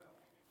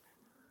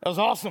That was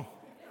awesome.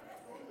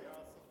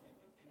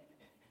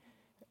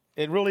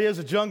 It really is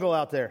a jungle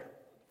out there.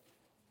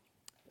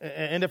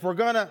 And if we're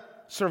going to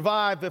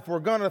survive, if we're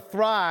going to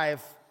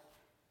thrive,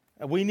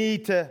 we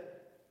need to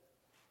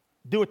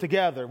do it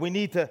together. We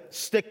need to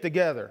stick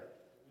together.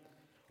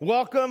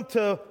 Welcome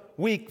to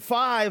week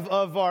 5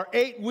 of our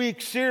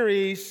 8-week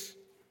series.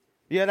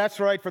 Yeah, that's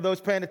right, for those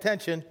paying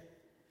attention.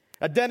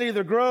 Identity of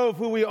the Grove,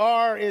 who we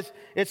are,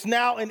 it's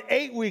now an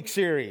 8-week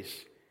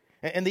series.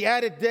 And the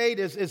added date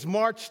is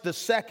March the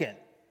 2nd.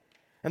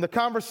 And the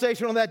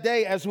conversation on that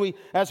day, as we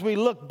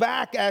look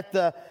back at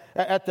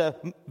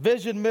the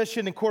vision,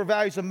 mission, and core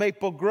values of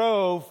Maple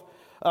Grove,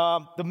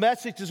 the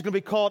message is going to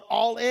be called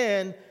All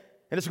In, and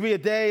it's going to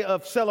be a day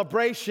of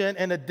celebration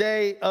and a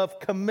day of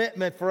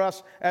commitment for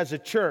us as a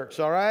church,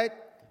 all right?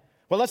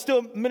 Well, let's do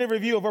a minute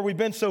review of where we've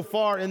been so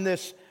far in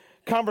this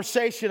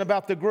conversation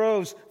about the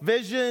Grove's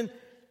vision,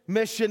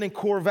 mission, and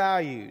core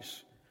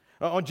values.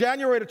 On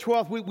January the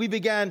 12th, we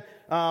began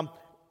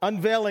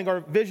unveiling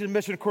our vision,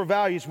 mission, and core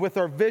values with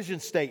our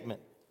vision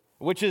statement,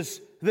 which is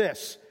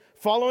this: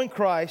 following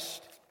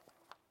Christ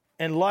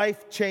and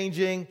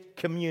life-changing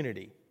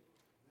community.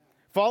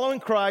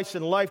 Following Christ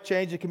and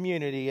life-changing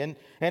community. And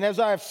as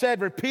I have said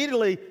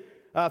repeatedly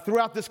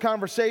throughout this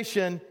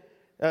conversation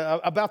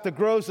about the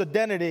Grove's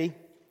identity,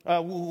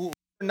 we're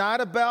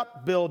not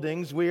about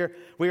buildings. We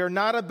are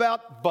not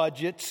about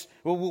budgets.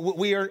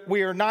 We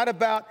are not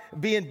about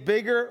being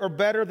bigger or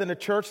better than a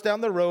church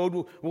down the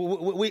road.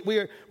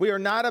 We are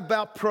not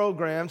about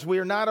programs. We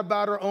are not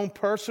about our own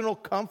personal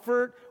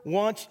comfort,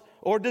 wants,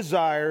 or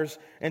desires.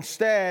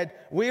 Instead,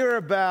 we are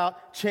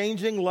about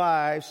changing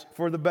lives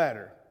for the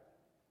better.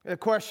 A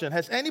question: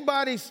 has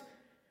anybody's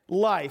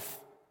life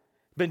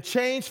been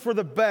changed for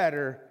the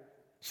better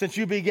since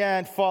you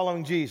began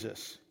following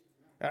Jesus?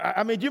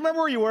 I mean, do you remember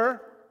where you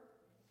were?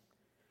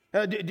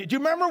 Do you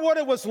remember what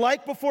it was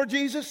like before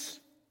Jesus?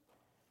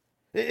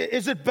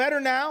 Is it better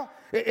now?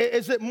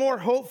 Is it more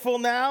hopeful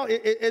now?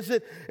 Is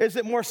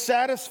it more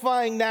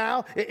satisfying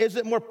now? Is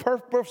it more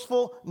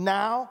purposeful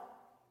now?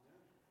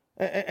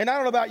 And I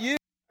don't know about you.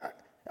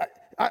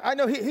 I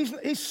know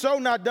he's so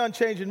not done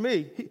changing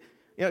me.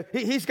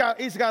 He's got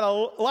a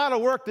lot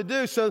of work to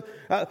do. So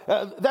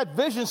that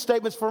vision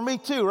statement's for me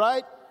too,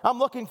 right? I'm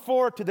looking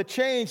forward to the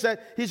change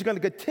that he's going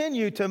to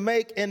continue to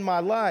make in my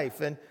life.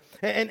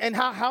 And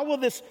how will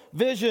this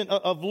vision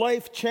of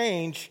life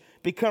change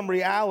become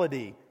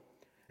reality?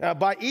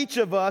 By each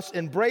of us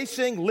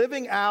embracing,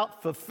 living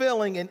out,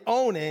 fulfilling, and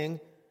owning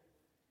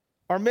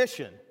our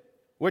mission,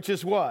 which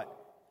is what?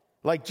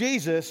 Like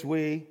Jesus,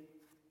 we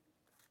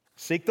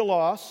seek the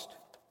lost,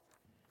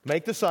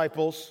 make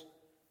disciples,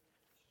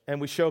 and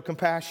we show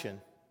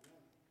compassion.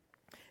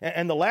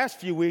 And the last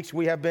few weeks,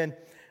 we have been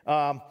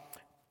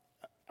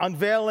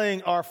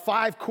unveiling our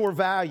 5 core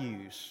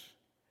values.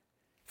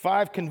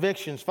 5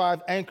 convictions,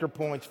 5 anchor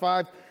points,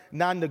 5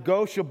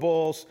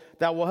 non-negotiables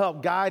that will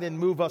help guide and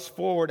move us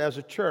forward as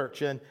a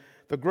church. And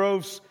the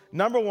Grove's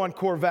number 1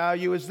 core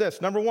value is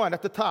this. Number 1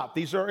 at the top.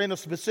 These are in a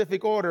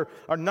specific order.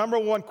 Our number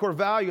 1 core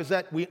value is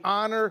that we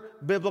honor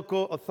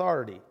biblical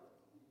authority.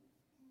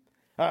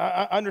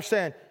 I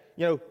understand,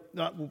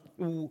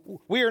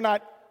 we are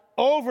not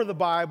over the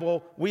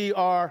Bible. We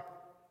are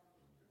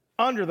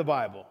under the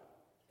Bible.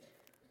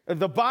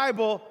 The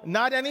Bible,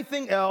 not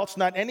anything else,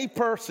 not any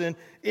person,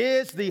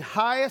 is the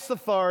highest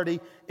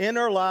authority in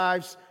our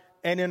lives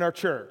and in our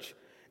church.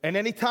 And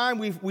anytime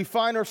we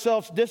find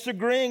ourselves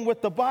disagreeing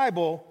with the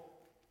Bible,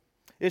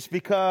 it's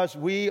because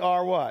we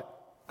are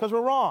what? Because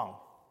we're wrong.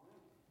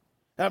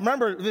 Now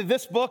remember,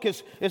 this book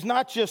is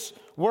not just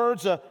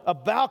words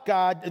about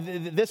God.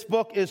 This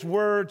book is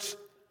words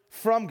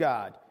from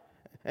God.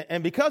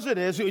 And because it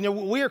is,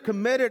 we are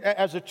committed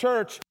as a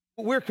church.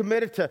 We're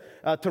committed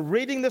to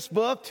reading this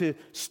book, to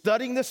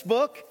studying this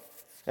book.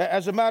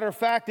 As a matter of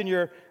fact, in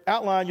your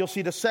outline, you'll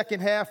see the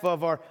second half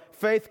of our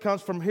Faith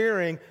Comes from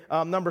Hearing,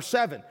 number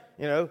 7.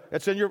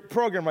 It's in your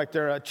program right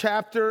there, a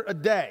chapter a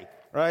day,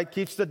 right?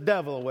 Keeps the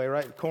devil away,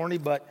 right? Corny,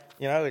 but,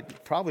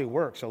 it probably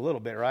works a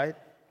little bit, right?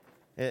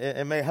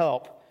 It may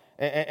help.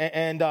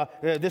 And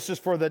this is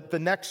for the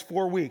next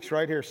 4 weeks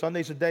right here.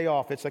 Sunday's a day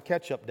off. It's a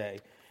catch-up day.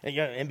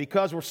 And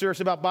because we're serious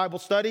about Bible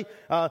study,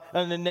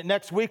 and then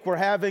next week we're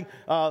having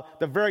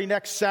the very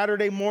next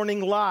Saturday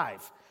morning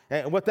live.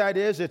 And what that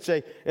is, it's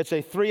a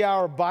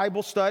 3-hour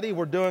Bible study.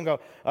 We're doing an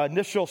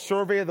initial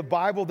survey of the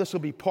Bible. This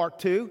will be part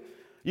 2.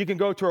 You can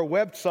go to our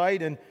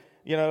website and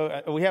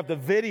we have the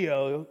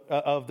video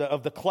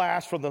of the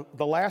class from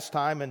the last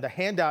time and the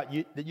handout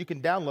that you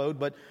can download.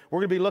 But we're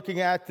going to be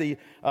looking at the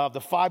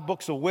 5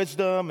 books of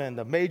wisdom and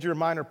the major and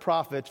minor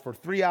prophets for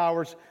 3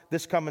 hours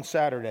this coming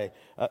Saturday.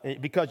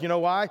 Because you know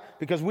why?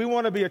 Because we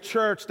want to be a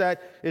church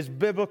that is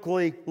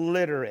biblically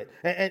literate.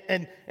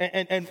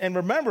 And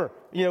remember,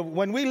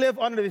 when we live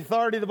under the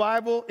authority of the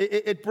Bible,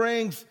 it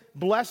brings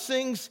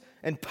blessings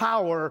and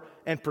power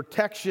and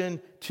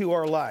protection to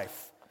our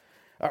life.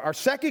 Our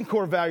second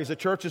core value as a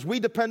church is we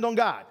depend on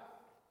God.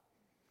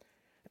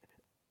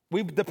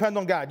 We depend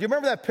on God. Do you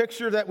remember that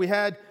picture that we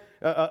had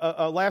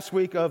last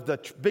week of the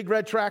big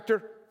red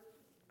tractor?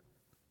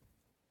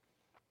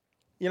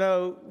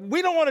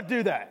 we don't want to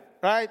do that,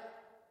 right?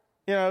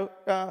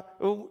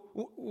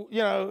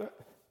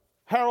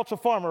 Harold's a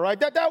farmer, right?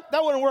 That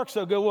wouldn't work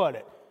so good, would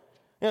it?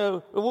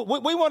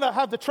 We want to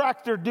have the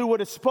tractor do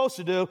what it's supposed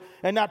to do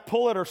and not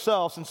pull it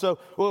ourselves. And so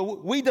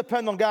we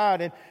depend on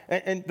God.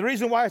 And the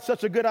reason why it's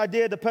such a good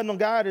idea to depend on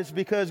God is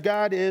because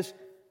God is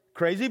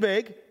crazy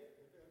big.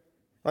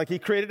 Like he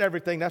created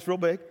everything. That's real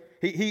big.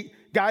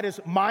 God is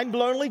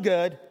mind-blowingly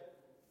good,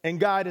 and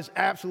God is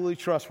absolutely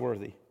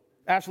trustworthy.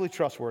 Absolutely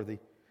trustworthy.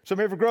 So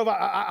Maple Grove,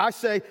 I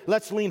say,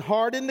 let's lean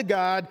hard into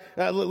God.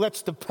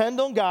 Let's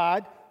depend on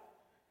God.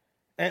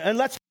 And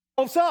let's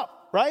close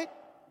up, right?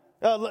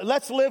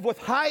 Let's live with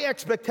high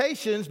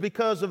expectations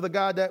because of the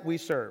God that we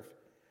serve.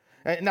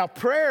 Now,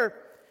 prayer,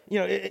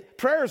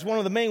 prayer is one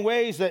of the main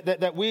ways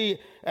that we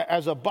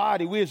as a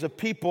body, we as a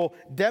people,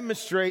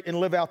 demonstrate and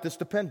live out this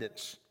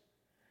dependence.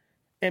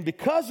 And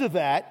because of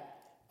that,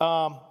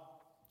 I'm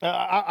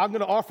going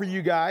to offer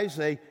you guys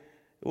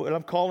what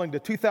I'm calling the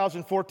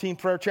 2014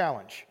 Prayer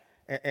Challenge.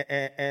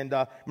 And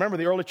remember,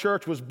 the early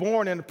church was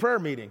born in a prayer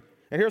meeting.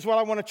 And here's what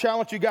I want to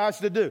challenge you guys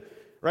to do.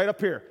 Right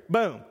up here.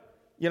 Boom.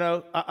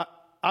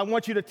 I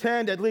want you to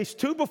attend at least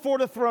 2 Before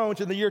the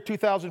Thrones in the year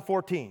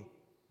 2014.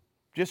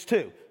 Just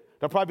 2.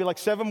 There'll probably be like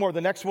 7 more.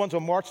 The next one's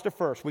on March the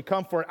 1st. We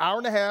come for an hour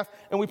and a half,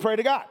 and we pray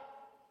to God.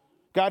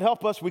 God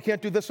help us. We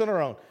can't do this on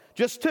our own.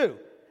 Just 2.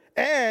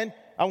 And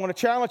I want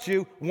to challenge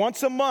you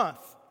once a month,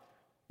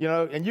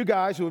 and you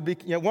guys who would be,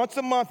 once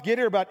a month, get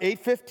here about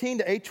 8:15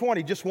 to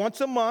 8:20, just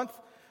once a month.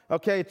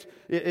 Okay,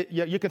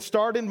 you can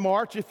start in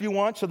March if you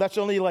want, so that's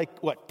only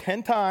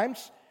 10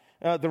 times.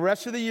 The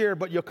rest of the year,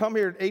 but you'll come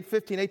here at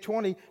 8:15,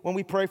 8:20 when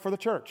we pray for the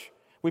church.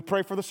 We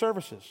pray for the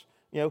services.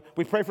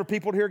 We pray for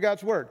people to hear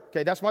God's word.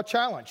 Okay, that's my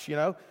challenge,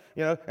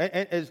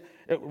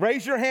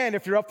 raise your hand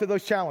if you're up to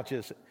those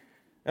challenges.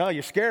 Oh,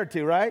 you're scared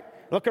too, right?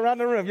 Look around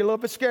the room, you're a little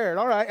bit scared.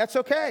 All right, that's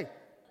okay.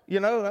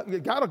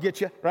 God will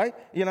get you, right?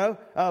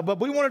 But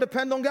we want to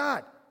depend on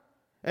God.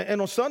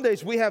 And on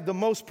Sundays, we have the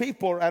most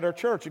people at our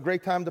church, a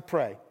great time to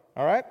pray.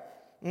 All right?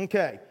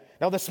 Okay.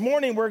 Now, this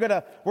morning, we're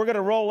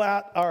gonna roll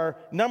out our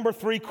number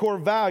 3 core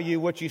value,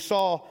 which you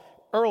saw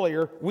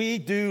earlier. We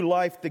do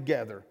life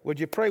together.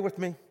 Would you pray with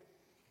me?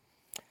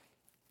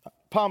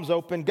 Palms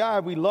open.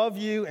 God, we love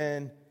you,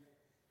 and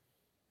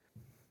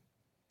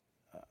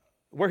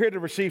we're here to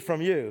receive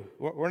from you.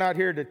 We're not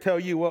here to tell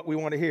you what we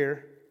want to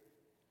hear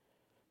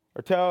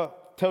or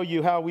tell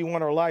you how we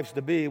want our lives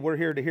to be. We're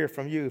here to hear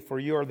from you, for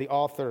you are the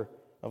author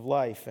of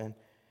life. And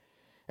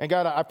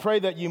God, I pray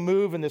that you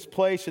move in this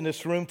place, in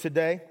this room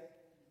today.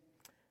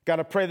 God,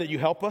 I pray that you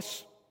help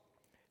us.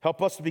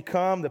 Help us to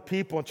become the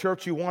people and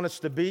church you want us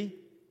to be.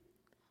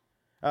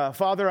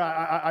 Father,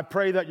 I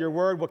pray that your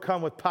word will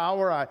come with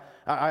power.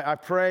 I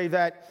pray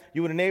that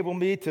you would enable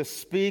me to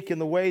speak in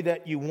the way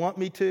that you want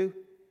me to.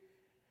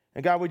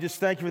 And God, we just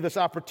thank you for this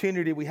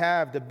opportunity we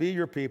have to be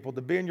your people,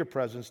 to be in your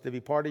presence, to be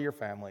part of your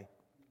family.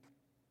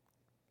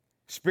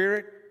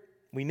 Spirit,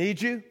 we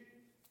need you.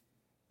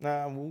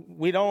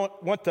 We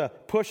don't want to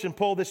push and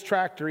pull this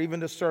tractor, even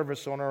this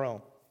service, on our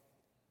own.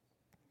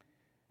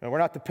 And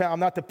I'm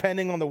not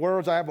depending on the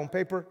words I have on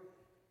paper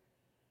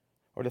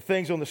or the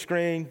things on the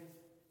screen.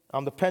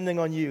 I'm depending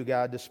on you,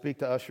 God, to speak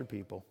to us, your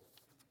people.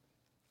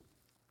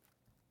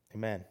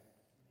 Amen.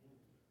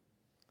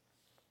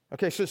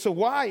 Okay, so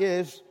why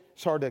is,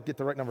 it's hard to get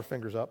the right number of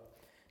fingers up.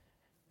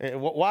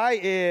 Why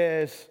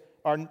is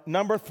our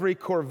number 3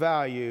 core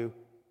value,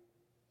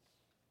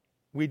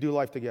 we do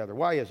life together?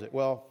 Why is it?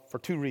 Well, for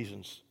 2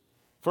 reasons.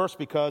 First,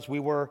 because we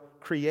were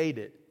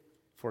created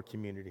for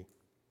community.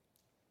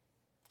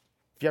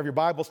 If you have your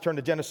Bibles, turn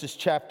to Genesis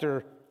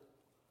chapter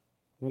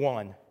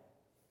 1.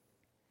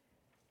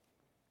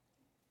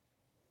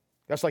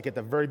 That's like at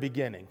the very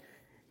beginning.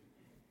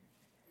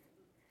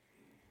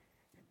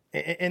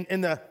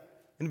 In the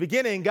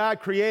beginning, God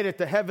created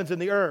the heavens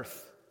and the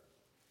earth.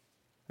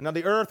 And now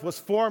the earth was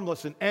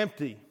formless and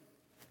empty.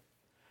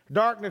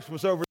 Darkness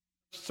was over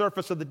the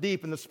surface of the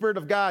deep, and the Spirit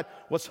of God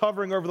was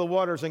hovering over the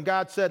waters. And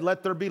God said,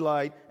 "Let there be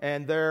light,"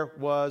 and there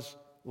was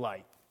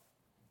light.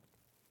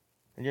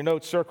 In your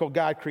notes, circle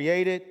God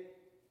created,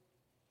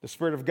 the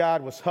Spirit of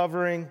God was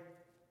hovering,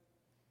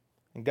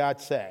 and God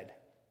said.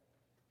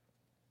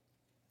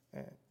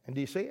 And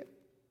do you see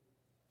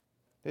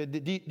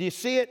it? Do you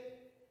see it?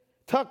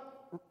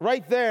 Tucked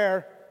right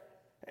there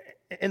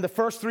in the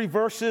first 3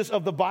 verses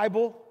of the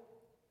Bible.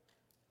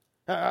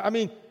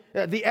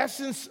 The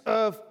essence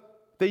of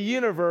the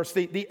universe,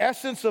 the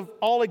essence of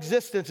all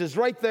existence is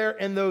right there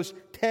in those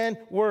 10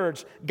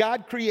 words.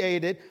 God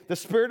created, the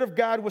Spirit of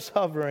God was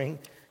hovering,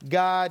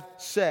 God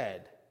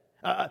said.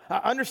 I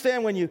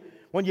understand when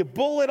you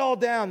boil it all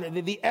down,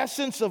 the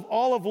essence of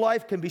all of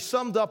life can be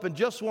summed up in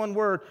just one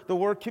word, the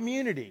word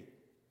community.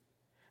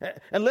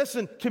 And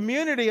listen,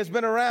 community has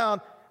been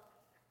around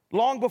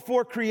long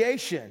before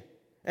creation.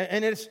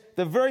 And it's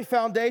the very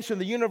foundation of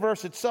the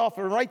universe itself.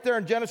 And right there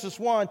in Genesis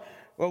 1,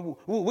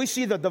 we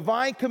see the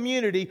divine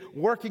community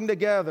working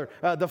together.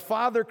 The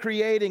Father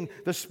creating,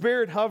 the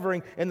Spirit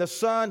hovering, and the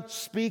Son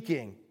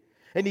speaking.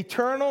 An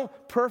eternal,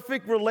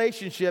 perfect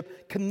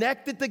relationship,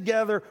 connected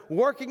together,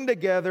 working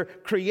together,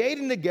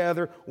 creating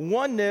together,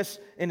 oneness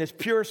in its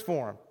purest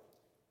form.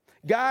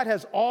 God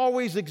has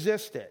always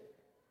existed.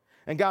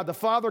 And God the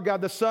Father,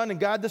 God the Son, and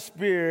God the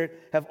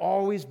Spirit have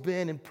always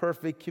been in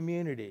perfect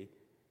community.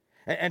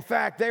 In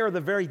fact, they are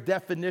the very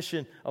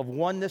definition of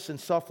oneness and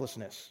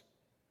selflessness.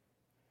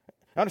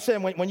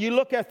 Understand, when you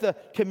look at the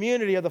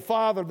community of the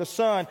Father, the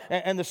Son,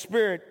 and the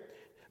Spirit,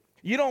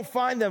 you don't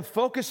find them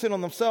focusing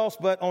on themselves,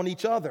 but on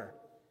each other.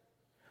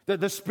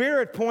 The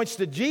Spirit points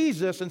to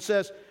Jesus and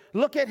says,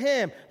 look at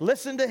Him,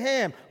 listen to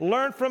Him,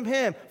 learn from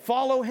Him,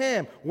 follow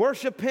Him,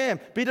 worship Him,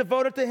 be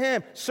devoted to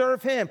Him,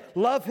 serve Him,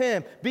 love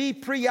Him, be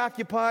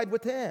preoccupied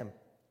with Him.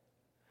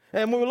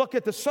 And when we look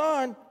at the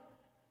Son,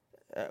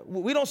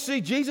 we don't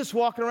see Jesus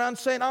walking around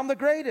saying, I'm the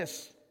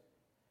greatest.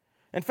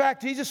 In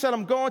fact, Jesus said,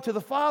 I'm going to the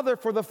Father,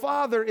 for the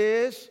Father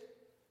is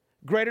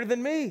greater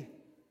than me.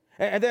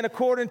 And then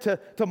according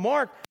to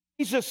Mark,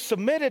 Jesus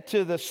submitted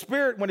to the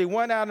Spirit when He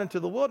went out into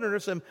the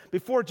wilderness. And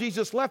before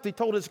Jesus left, He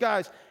told His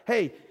guys,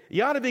 hey,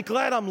 you ought to be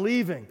glad I'm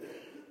leaving,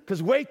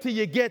 because wait till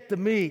you get to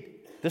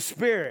meet the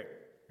Spirit.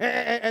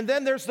 And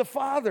then there's the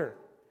Father.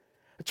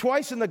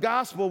 Twice in the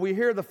gospel, we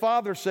hear the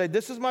Father say,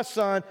 this is my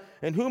Son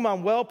in whom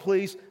I'm well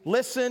pleased.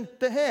 Listen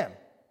to Him.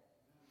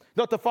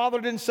 Note the Father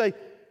didn't say,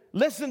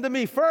 listen to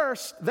me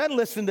first, then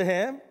listen to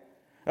Him.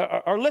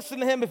 Or listen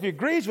to Him if He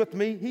agrees with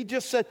me. He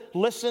just said,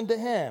 listen to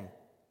Him.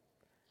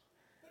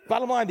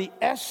 Bottom line, the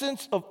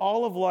essence of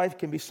all of life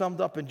can be summed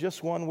up in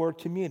just one word: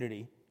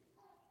 community.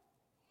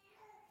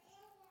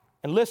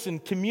 And listen,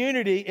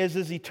 community is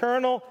as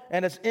eternal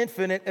and as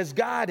infinite as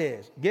God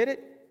is. Get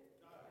it?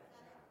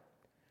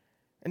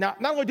 And now,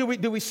 not only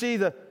do we see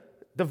the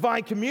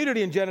divine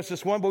community in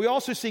Genesis 1, but we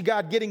also see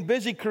God getting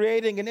busy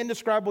creating an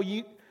indescribable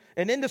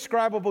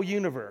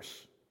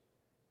universe.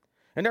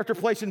 And after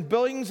placing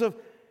billions of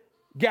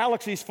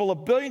galaxies full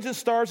of billions of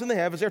stars in the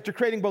heavens, after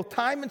creating both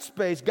time and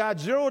space, God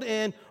zeroed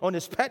in on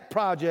His pet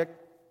project,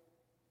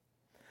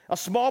 a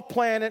small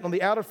planet on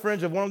the outer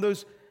fringe of one of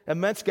those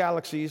immense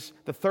galaxies,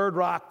 the third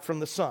rock from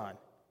the sun.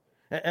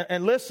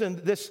 And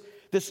listen, this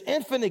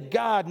infinite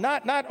God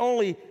not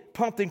only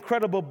pumped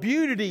incredible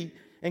beauty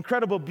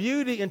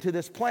into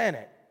this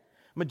planet.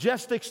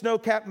 Majestic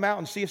snow-capped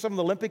mountains. See some of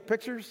the Olympic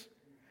pictures?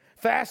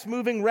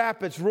 Fast-moving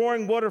rapids,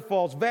 roaring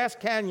waterfalls, vast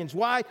canyons,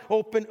 wide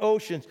open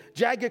oceans,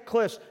 jagged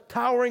cliffs,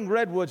 towering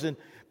redwoods, and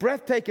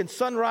breathtaking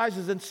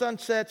sunrises and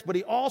sunsets. But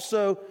he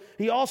also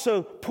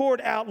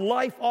poured out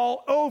life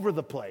all over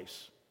the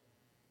place.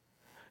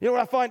 You know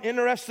what I find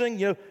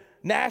interesting?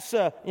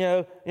 NASA,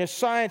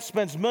 science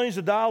spends millions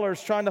of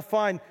dollars trying to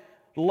find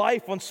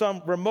life on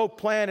some remote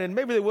planet, and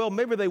maybe they will,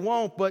 maybe they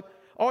won't, but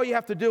all you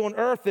have to do on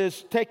Earth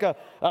is take a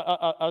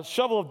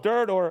shovel of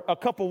dirt or a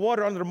cup of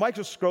water under a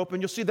microscope,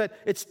 and you'll see that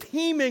it's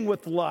teeming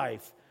with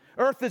life.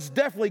 Earth is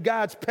definitely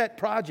God's pet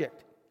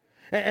project.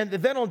 And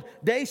then on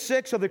day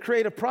 6 of the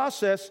creative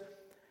process,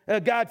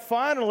 God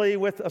finally,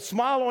 with a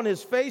smile on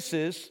His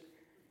faces,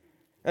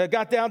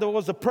 got down to what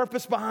was the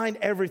purpose behind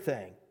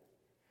everything.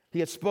 He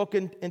had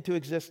spoken into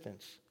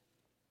existence.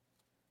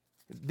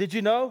 Did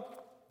you know,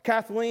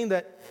 Kathleen,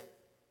 that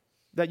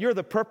you're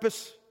the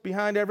purpose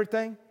behind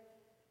everything?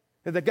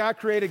 That God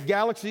created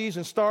galaxies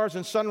and stars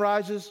and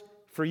sunrises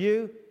for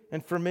you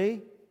and for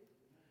me?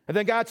 And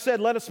then God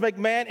said, let us make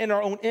man in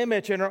our own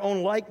image and our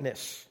own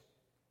likeness.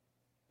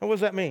 What does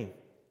that mean?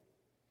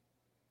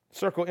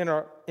 Circle in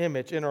our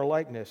image, in our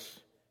likeness.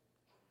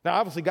 Now,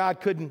 obviously,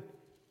 God couldn't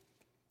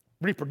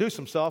reproduce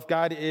Himself.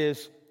 God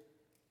is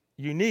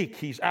unique.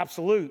 He's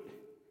absolute.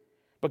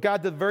 But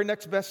God did the very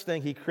next best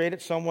thing. He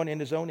created someone in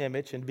His own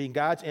image, and being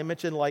God's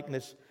image and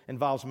likeness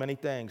involves many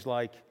things,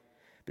 like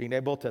being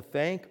able to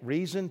think,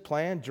 reason,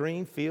 plan,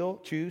 dream, feel,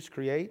 choose,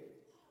 create.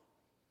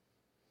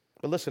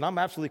 But listen, I'm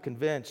absolutely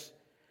convinced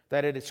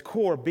that at its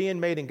core, being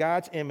made in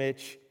God's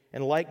image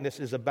and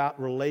likeness is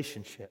about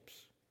relationships.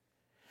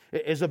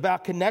 It is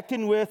about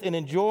connecting with and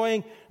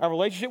enjoying our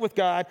relationship with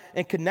God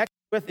and connecting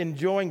with and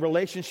enjoying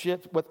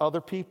relationships with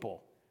other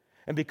people.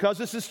 And because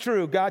this is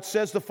true, God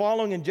says the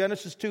following in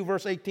Genesis 2,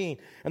 verse 18.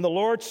 And the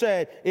Lord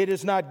said, it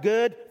is not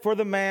good for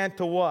the man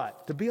to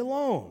what? To be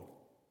alone.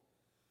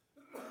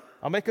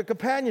 I'll make a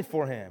companion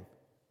for him.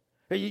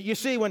 You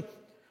see, when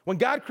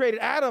God created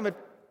Adam,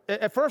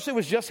 at first it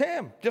was just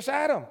him, just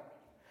Adam.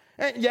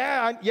 And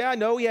I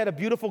know he had a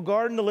beautiful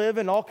garden to live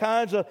in, all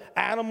kinds of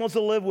animals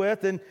to live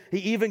with, and he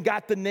even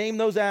got to name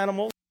those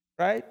animals,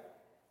 right?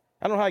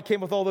 I don't know how he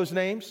came with all those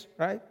names,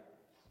 right?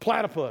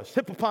 Platypus,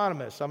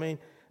 hippopotamus,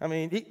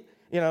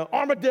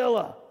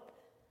 armadillo,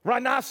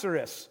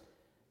 rhinoceros.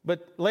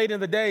 But late in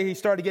the day, he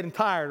started getting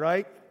tired,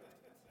 right?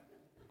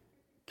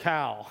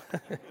 Cow.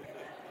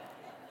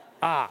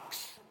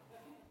 Ox.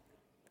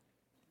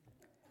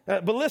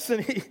 But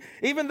listen,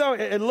 even though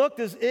it looked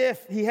as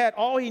if he had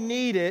all he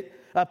needed,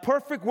 a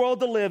perfect world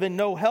to live in,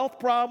 no health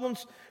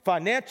problems,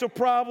 financial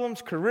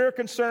problems, career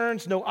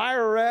concerns, no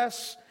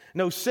IRS,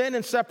 no sin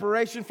and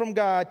separation from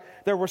God,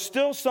 there was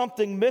still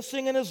something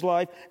missing in his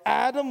life.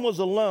 Adam was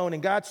alone,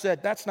 and God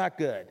said, that's not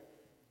good.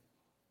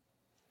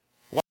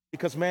 Why?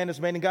 because man is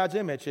made in God's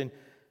image. And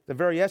the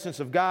very essence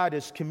of God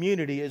is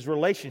community, is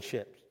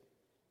relationships.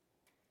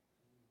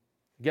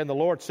 Again, the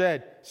Lord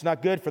said, it's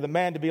not good for the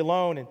man to be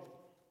alone. And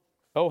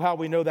oh, how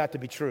we know that to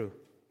be true.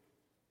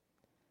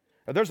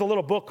 Now, there's a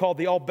little book called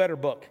the All Better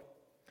Book.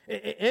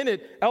 In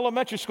it,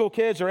 elementary school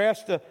kids are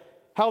asked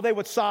how they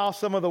would solve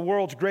some of the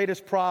world's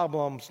greatest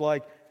problems,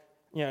 like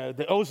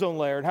the ozone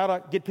layer, and how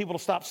to get people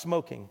to stop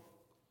smoking.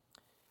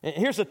 And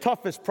here's the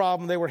toughest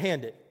problem they were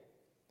handed.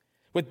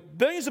 With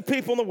billions of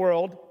people in the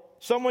world,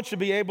 someone should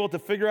be able to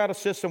figure out a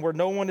system where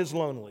no one is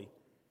lonely.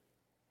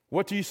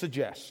 What do you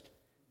suggest?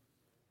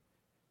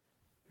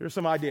 Here's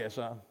some ideas.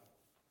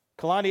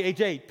 Kalani, age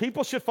 8.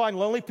 People should find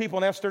lonely people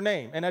and ask their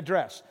name and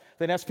address.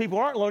 Then ask people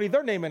who aren't lonely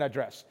their name and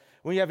address.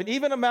 When you have an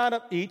even amount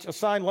of each,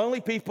 assign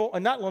lonely people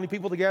and not lonely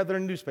people together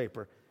in a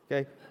newspaper.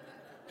 Okay?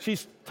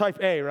 She's type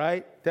A,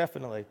 right?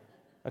 Definitely.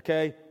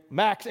 Okay?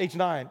 Max, age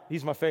 9.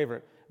 He's my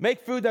favorite. Make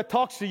food that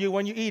talks to you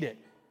when you eat it.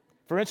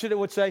 For instance, it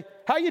would say,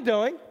 how you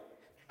doing?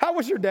 How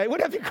was your day?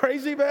 Wouldn't that be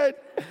crazy, man?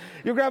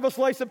 You grab a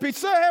slice of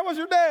pizza. How was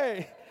your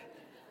day?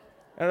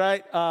 All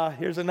right.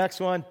 Here's the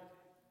next one.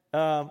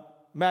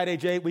 Matt,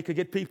 age 8, we could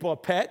get people a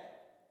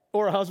pet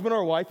or a husband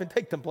or a wife and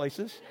take them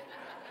places.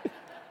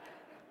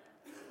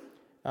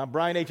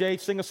 Brian, age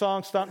 8, sing a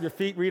song, stomp your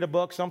feet, read a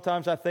book.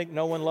 Sometimes I think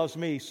no one loves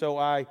me, so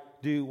I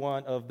do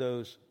one of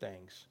those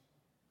things.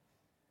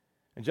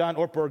 And John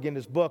Ortberg, in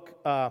his book,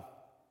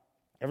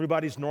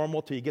 Everybody's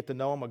Normal Till You Get to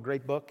Know Him, a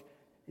great book,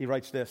 he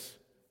writes this.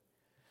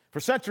 For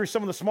centuries,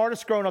 some of the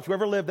smartest grown-ups who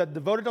ever lived have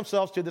devoted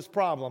themselves to this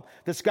problem.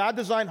 This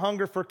God-designed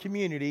hunger for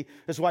community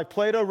is why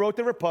Plato wrote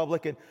the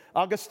Republic and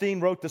Augustine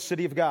wrote the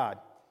City of God.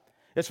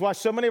 It's why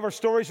so many of our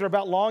stories are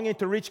about longing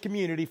to reach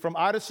community, from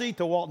Odyssey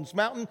to Walton's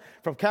Mountain,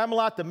 from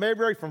Camelot to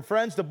Mayberry, from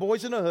Friends to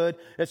Boys in the Hood.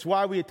 It's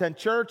why we attend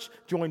church,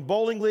 join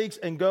bowling leagues,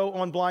 and go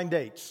on blind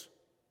dates.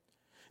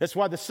 It's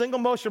why the single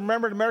most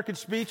remembered American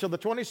speech of the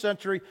 20th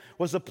century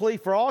was a plea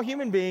for all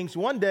human beings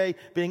one day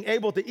being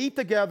able to eat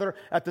together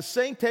at the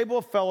same table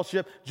of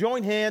fellowship,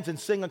 join hands, and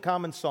sing a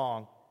common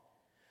song.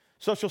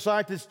 Social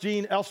scientist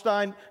Gene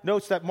Elstein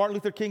notes that Martin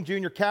Luther King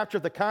Jr.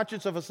 captured the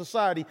conscience of a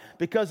society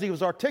because he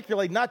was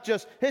articulating not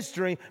just his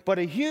dream, but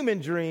a human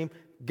dream,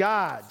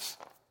 God's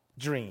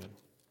dream.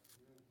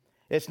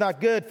 It's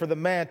not good for the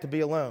man to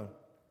be alone.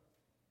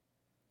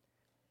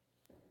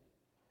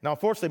 Now,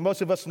 unfortunately,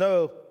 most of us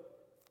know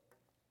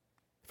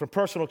from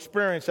personal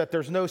experience that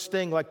there's no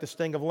sting like the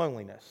sting of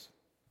loneliness.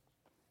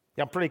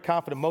 Yeah, I'm pretty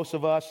confident most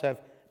of us have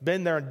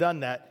been there and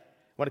done that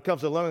when it comes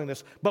to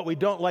loneliness, but we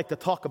don't like to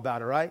talk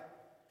about it, right?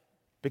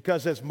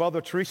 Because as Mother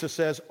Teresa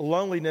says,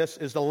 loneliness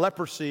is the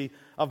leprosy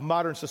of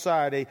modern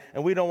society,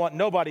 and we don't want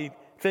nobody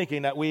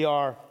thinking that we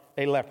are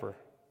a leper.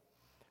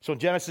 So in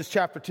Genesis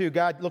chapter 2,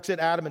 God looks at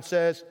Adam and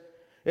says,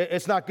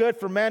 it's not good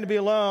for man to be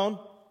alone.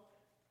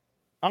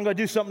 I'm going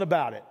to do something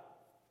about it.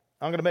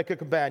 I'm going to make a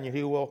companion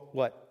who will,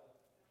 what?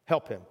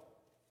 Help him.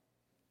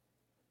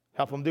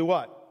 Help him do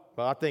what?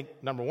 Well, I think,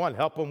 number one,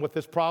 help him with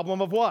this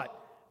problem of what?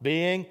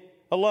 Being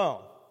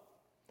alone.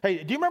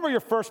 Hey, do you remember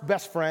your first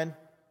best friend?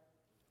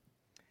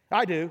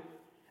 I do.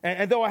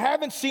 And though I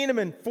haven't seen him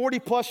in 40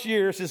 plus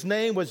years, his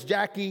name was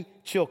Jackie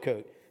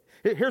Chilcote.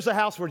 Here's the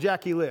house where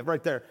Jackie lived,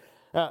 right there.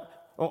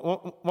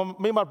 When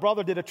me and my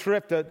brother did a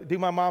trip to do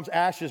my mom's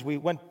ashes, we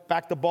went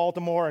back to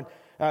Baltimore,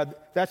 and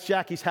that's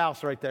Jackie's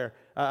house right there.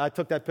 I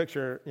took that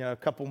picture, a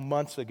couple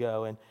months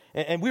ago,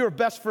 and we were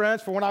best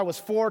friends from when I was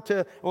 4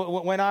 to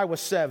when I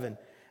was 7,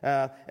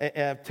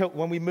 till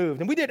when we moved.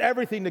 And we did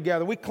everything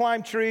together. We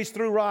climbed trees,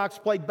 threw rocks,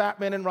 played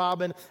Batman and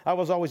Robin. I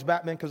was always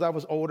Batman because I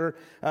was older.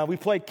 We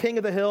played King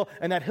of the Hill,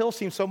 and that hill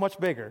seemed so much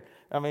bigger.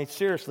 I mean,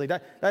 seriously,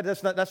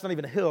 that's not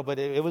even a hill, but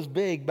it was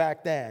big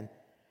back then.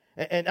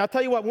 And I'll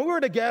tell you what, when we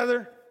were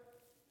together,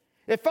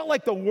 it felt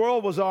like the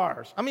world was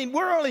ours. I mean,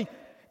 we're only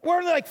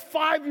like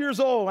 5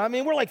 years old. I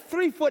mean, we're like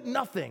 3 foot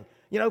nothing.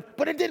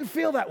 But it didn't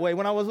feel that way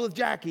when I was with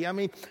Jackie. I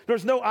mean,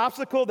 there's no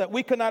obstacle that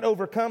we could not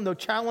overcome, no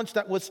challenge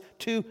that was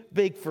too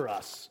big for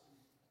us.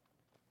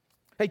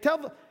 Hey,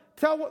 tell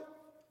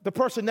the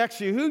person next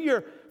to you who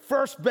your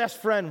first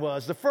best friend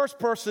was, the first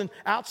person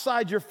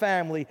outside your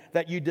family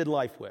that you did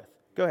life with.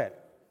 Go ahead.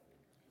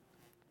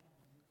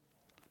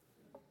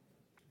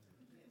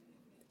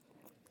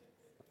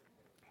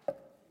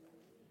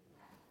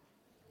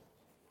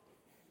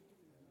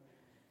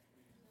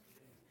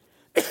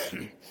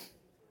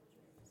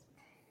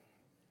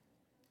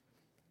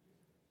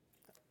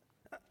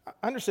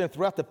 I understand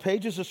throughout the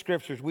pages of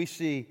Scriptures, we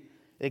see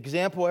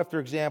example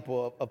after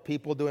example of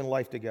people doing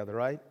life together,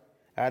 right?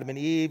 Adam and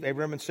Eve,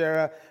 Abraham and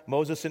Sarah,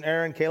 Moses and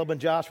Aaron, Caleb and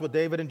Joshua,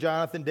 David and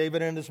Jonathan,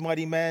 David and his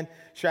mighty men,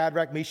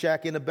 Shadrach,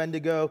 Meshach and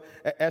Abednego,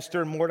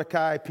 Esther and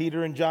Mordecai,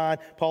 Peter and John,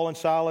 Paul and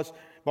Silas,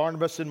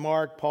 Barnabas and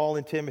Mark, Paul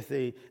and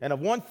Timothy. And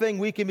of one thing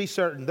we can be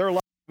certain, their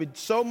life would be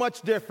so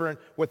much different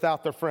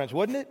without their friends,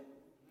 wouldn't it?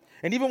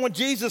 And even when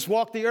Jesus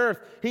walked the earth,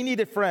 he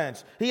needed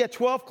friends. He had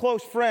 12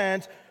 close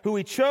friends who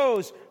he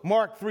chose,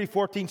 Mark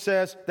 3:14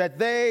 says, that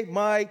they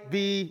might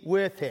be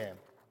with him.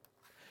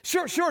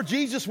 Sure,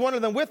 Jesus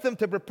wanted them with him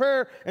to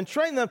prepare and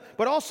train them,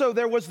 but also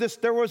there was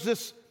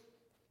this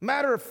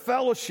Matter of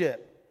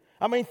fellowship.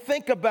 I mean,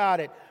 think about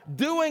it.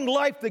 Doing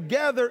life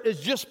together is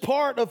just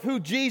part of who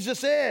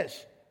Jesus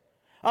is.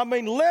 I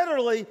mean,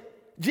 literally,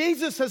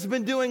 Jesus has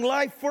been doing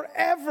life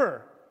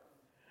forever.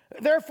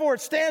 Therefore,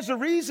 it stands to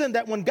reason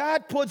that when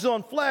God puts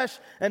on flesh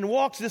and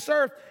walks this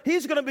earth,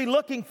 he's going to be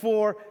looking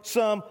for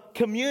some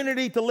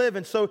community to live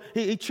in. So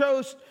he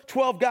chose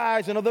 12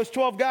 guys, and of those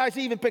 12 guys,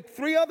 he even picked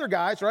 3 other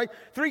guys, right?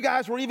 3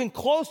 guys were even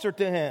closer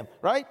to him,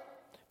 right?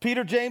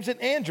 Peter, James, and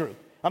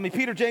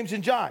Peter, James,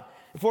 and John.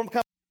 It formed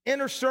kind of an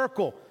inner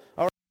circle.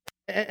 All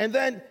right? And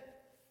then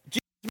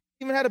Jesus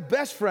even had a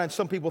best friend,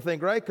 some people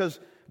think, right? Because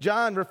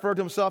John referred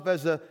to himself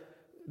as a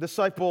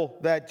disciple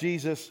that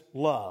Jesus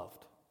loved.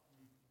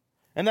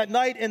 And that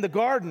night in the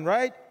garden,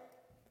 right,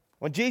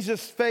 when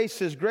Jesus faced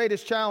his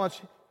greatest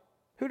challenge,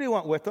 who did he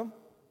want with him?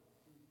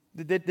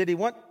 Did he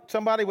want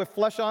somebody with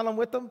flesh on him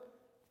with him?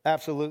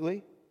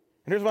 Absolutely.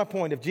 And here's my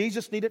point. If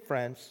Jesus needed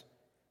friends,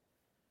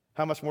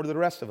 how much more do the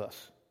rest of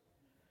us?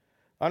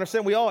 I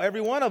understand every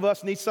one of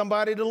us needs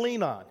somebody to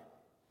lean on.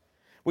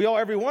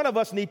 Every one of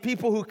us need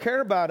people who care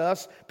about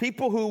us,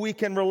 people who we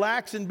can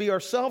relax and be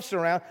ourselves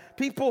around,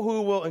 people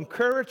who will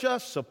encourage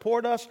us,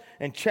 support us,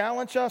 and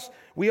challenge us.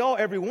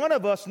 Every one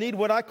of us need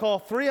what I call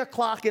 3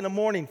 o'clock in the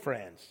morning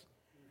friends.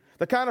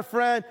 The kind of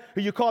friend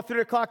who you call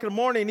 3 o'clock in the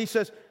morning and he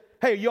says,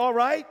 hey, are you all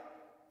right?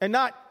 And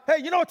not,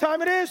 hey, you know what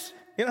time it is?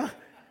 All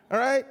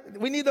right?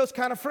 We need those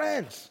kind of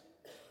friends.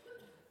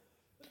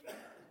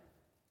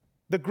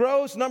 The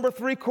Grow's number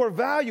 3 core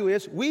value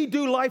is we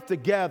do life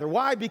together.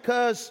 Why?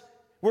 Because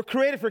we're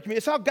created for community.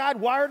 It's how God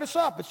wired us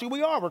up. It's who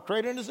we are. We're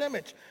created in his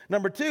image.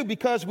 Number 2,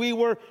 because we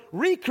were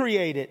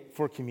recreated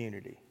for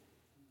community.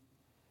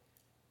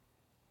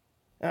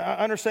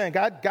 Understand,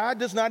 God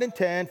does not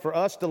intend for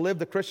us to live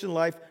the Christian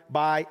life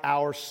by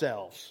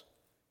ourselves.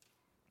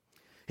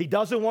 He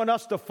doesn't want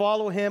us to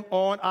follow him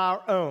on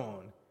our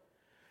own.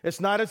 It's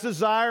not his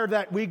desire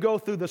that we go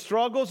through the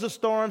struggles, the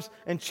storms,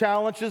 and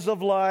challenges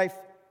of life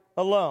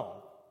alone.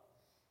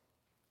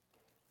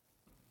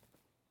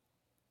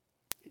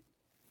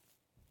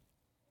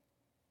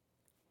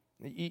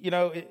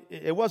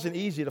 It wasn't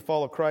easy to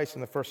follow Christ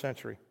in the first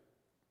century.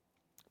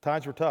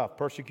 Times were tough.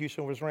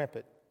 Persecution was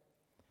rampant.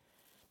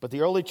 But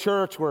the early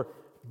church were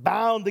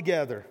bound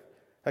together,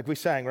 like we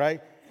sang,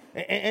 right?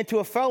 Into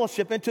a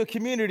fellowship, into a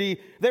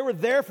community. They were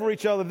there for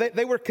each other.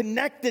 They were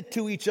connected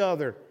to each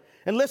other.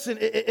 And listen,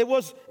 it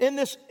was in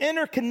this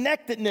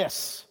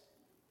interconnectedness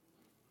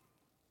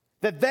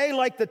that they,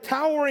 like the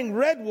towering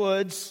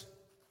redwoods,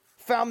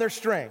 found their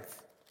strength.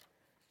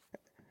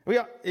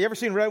 You ever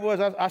seen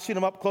redwoods? I've seen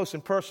them up close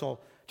and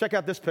personal. Check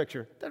out this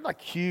picture. They're like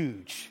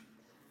huge.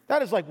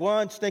 That is like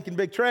one stinking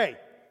big tree.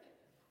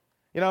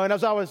 And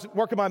as I was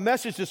working my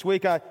message this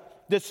week, I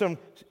did some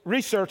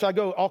research. I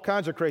go all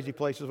kinds of crazy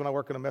places when I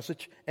work on a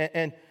message.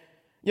 And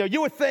you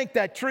would think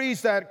that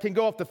trees that can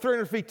go up to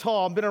 300 feet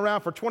tall and been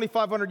around for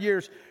 2,500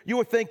 years, you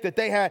would think that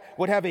they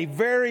would have a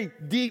very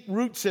deep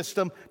root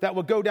system that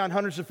would go down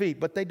hundreds of feet,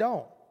 but they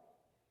don't.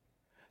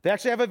 They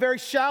actually have a very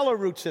shallow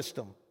root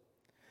system.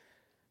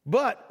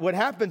 But what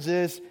happens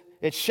is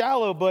it's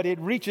shallow, but it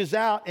reaches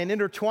out and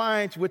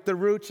intertwines with the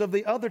roots of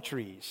the other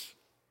trees.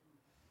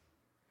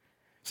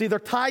 See, they're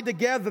tied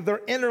together.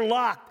 They're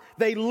interlocked.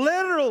 They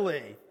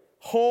literally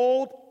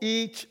hold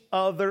each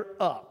other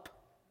up.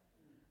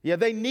 Yeah,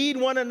 they need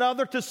one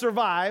another to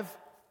survive.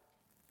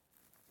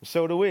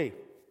 So do we.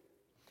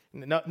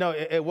 No,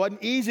 it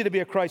wasn't easy to be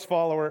a Christ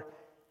follower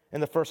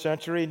in the first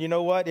century. And you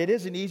know what? It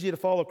isn't easy to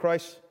follow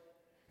Christ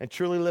and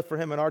truly live for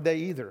him in our day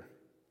either.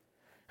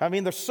 I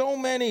mean, there's so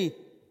many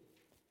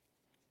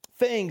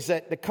things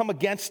that come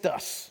against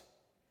us.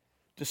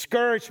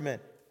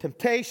 Discouragement,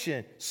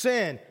 temptation,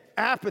 sin,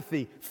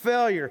 apathy,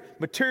 failure,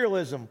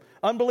 materialism,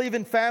 unbelief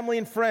in family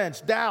and friends,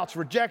 doubts,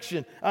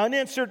 rejection,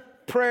 unanswered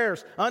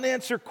prayers,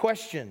 unanswered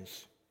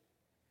questions.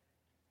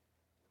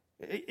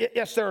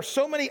 Yes, there are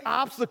so many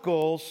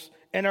obstacles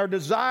in our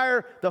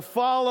desire to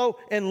follow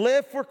and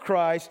live for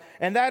Christ,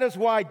 and that is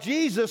why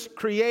Jesus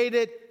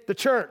created the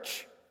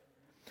church.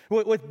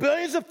 With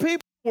billions of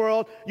people,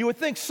 world, you would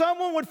think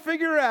someone would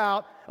figure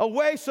out a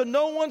way so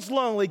no one's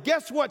lonely.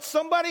 Guess what?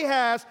 Somebody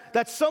has.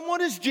 That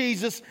someone is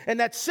Jesus, and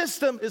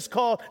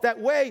that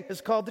way is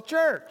called the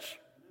church.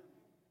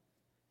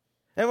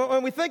 And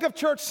when we think of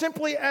church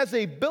simply as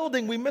a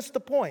building, we miss the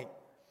point.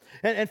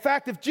 And in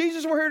fact, if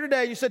Jesus were here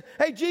today, you said,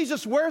 hey,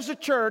 Jesus, where's the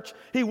church?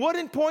 He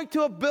wouldn't point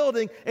to a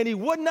building, and he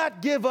would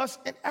not give us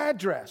an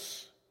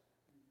address.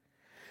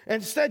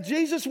 Instead,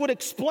 Jesus would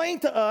explain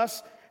to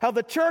us how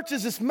the church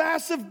is this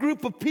massive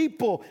group of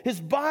people,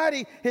 his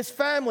body, his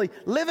family,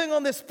 living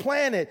on this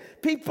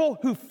planet, people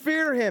who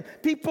fear him,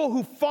 people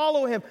who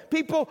follow him,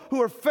 people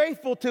who are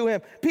faithful to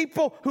him,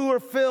 people who are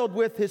filled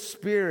with his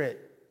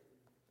Spirit.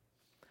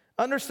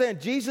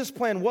 Understand, Jesus'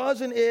 plan was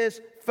and is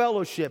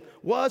fellowship,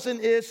 was and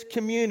is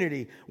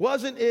community,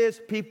 was and is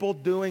people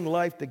doing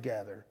life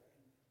together.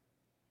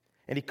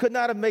 And he could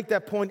not have made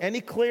that point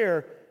any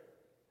clearer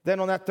than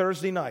on that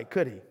Thursday night,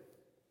 could he?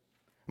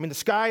 I mean, the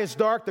sky is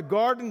dark, the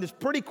garden is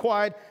pretty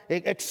quiet,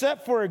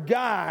 except for a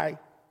guy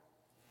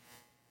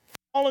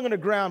falling on the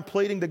ground,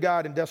 pleading to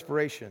God in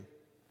desperation.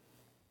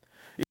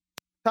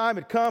 Time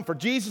had come for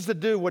Jesus to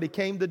do what he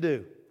came to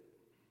do.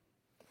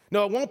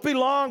 No, it won't be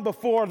long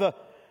before the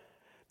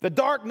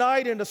dark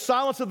night and the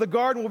silence of the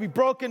garden will be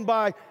broken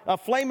by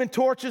flaming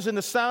torches and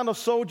the sound of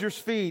soldiers'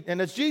 feet. And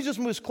as Jesus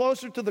moves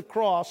closer to the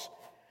cross,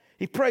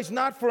 he prays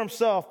not for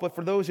himself, but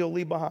for those he'll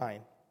leave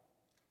behind.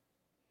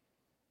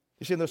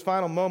 You see, in those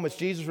final moments,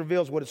 Jesus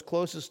reveals what is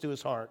closest to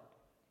his heart.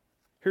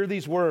 Hear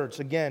these words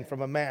again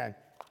from a man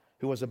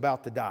who was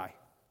about to die.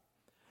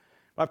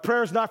 My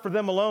prayer is not for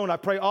them alone. I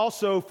pray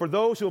also for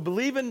those who will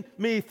believe in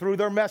me through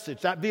their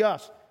message. That be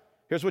us.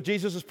 Here's what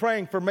Jesus is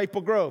praying for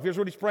Maple Grove. Here's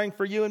what he's praying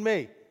for you and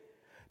me.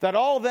 That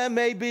all of them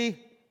may be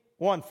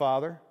one,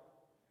 Father.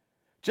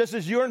 Just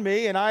as you're in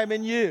me and I am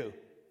in you.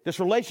 This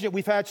relationship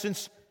we've had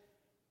since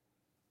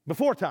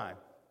before time,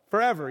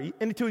 forever,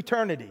 into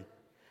eternity.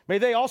 May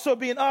they also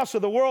be in us so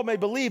the world may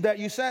believe that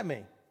you sent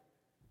me.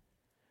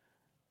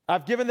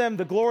 I've given them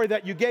the glory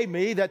that you gave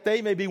me, that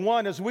they may be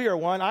one as we are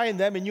one, I and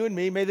them and you and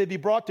me. May they be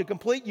brought to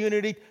complete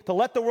unity to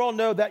let the world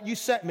know that you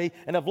sent me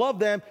and have loved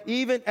them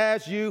even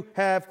as you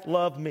have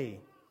loved me.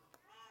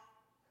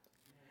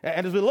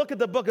 And as we look at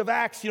the book of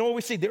Acts, you know what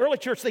we see? The early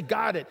church, they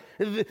got it.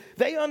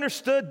 They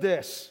understood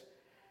this.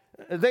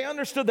 They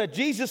understood that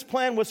Jesus'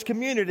 plan was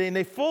community, and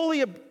they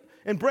fully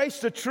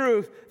embraced the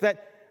truth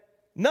that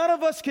none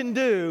of us can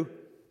do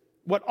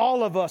what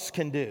all of us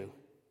can do.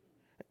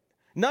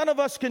 None of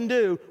us can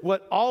do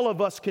what all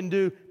of us can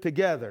do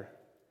together.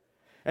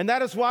 And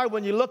that is why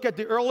when you look at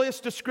the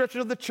earliest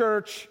description of the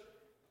church,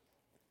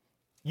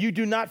 you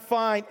do not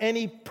find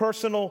any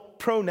personal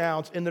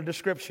pronouns in the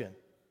description.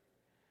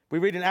 We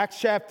read in Acts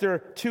chapter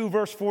 2,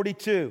 verse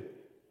 42.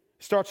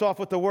 It starts off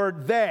with the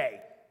word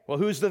they. Well,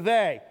 who's the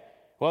they?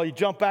 Well, you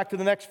jump back to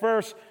the next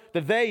verse.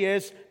 The they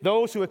is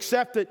those who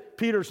accepted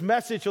Peter's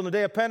message on the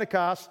day of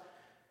Pentecost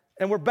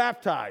and were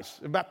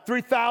baptized. About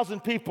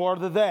 3,000 people are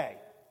the they.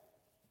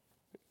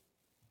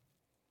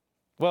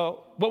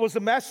 Well, what was the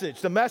message?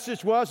 The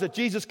message was that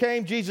Jesus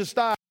came, Jesus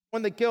died. The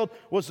one they killed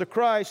was the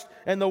Christ.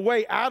 And the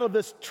way out of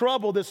this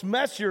trouble, this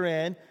mess you're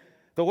in,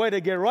 the way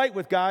to get right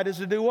with God is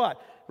to do what?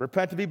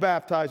 Repent to be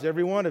baptized,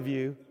 every one of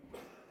you,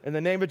 in the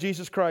name of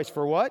Jesus Christ.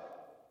 For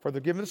what? For the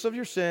forgiveness of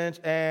your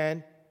sins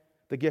and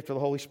the gift of the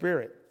Holy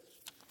Spirit.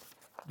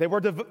 So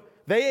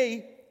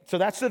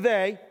that's the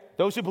they.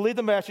 Those who believe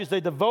the message, they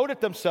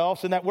devoted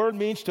themselves, and that word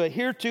means to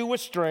adhere to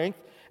with strength.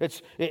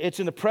 It's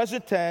in the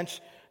present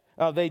tense.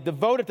 They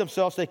devoted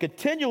themselves. They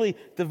continually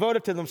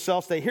devoted to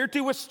themselves. They adhered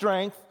to with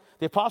strength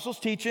the apostles'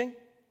 teaching,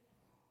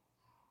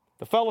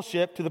 the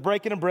fellowship, to the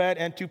breaking of bread,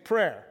 and to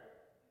prayer.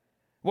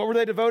 What were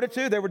they devoted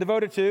to? They were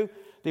devoted to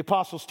the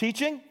apostles'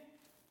 teaching,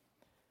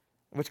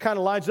 which kind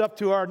of lines up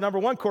to our number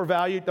one core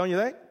value, don't you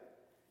think?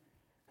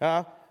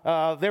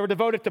 They were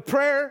devoted to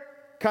prayer,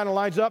 kind of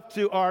lines up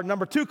to our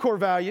number two core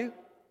value.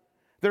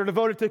 They're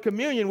devoted to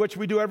communion, which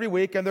we do every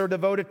week, and they're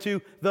devoted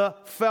to the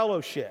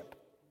fellowship.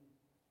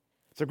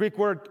 It's a Greek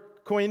word,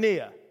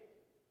 koinonia.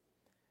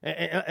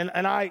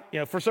 And I,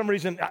 for some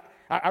reason,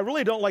 I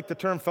really don't like the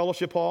term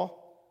fellowship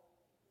hall.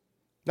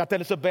 Not that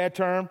it's a bad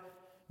term,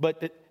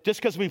 but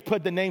just because we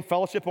put the name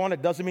fellowship on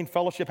it doesn't mean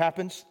fellowship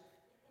happens.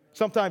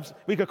 Sometimes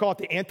we could call it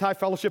the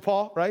anti-fellowship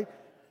hall, right?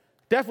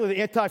 Definitely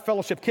the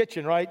anti-fellowship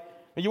kitchen, right?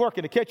 When you work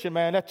in the kitchen,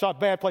 man, that's not a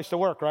bad place to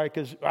work, right?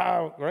 Because,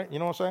 right? You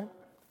know what I'm saying?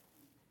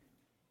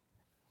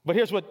 But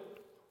here's what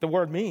the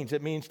word means.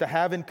 It means to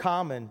have in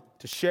common,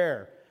 to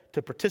share,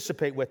 to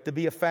participate with, to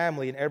be a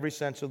family in every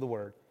sense of the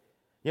word.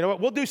 You know what?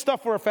 We'll do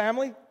stuff for a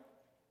family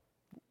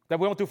that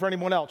we won't do for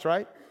anyone else,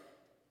 right?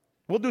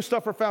 We'll do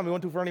stuff for a family we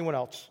won't do for anyone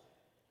else.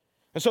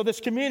 And so this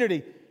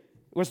community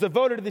was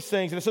devoted to these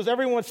things. And it says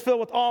everyone was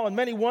filled with awe, and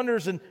many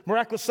wonders and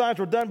miraculous signs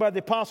were done by the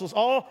apostles.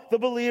 All the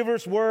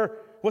believers were,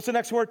 what's the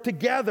next word?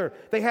 Together.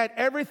 They had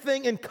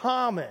everything in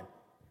common.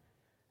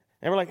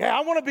 And we're like, hey, I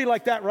want to be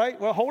like that, right?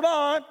 Well, hold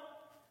on.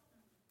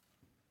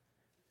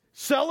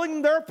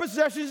 Selling their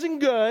possessions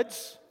and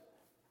goods.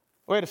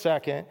 Wait a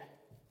second.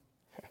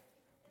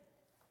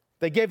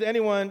 They gave to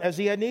anyone as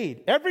he had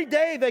need. Every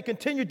day they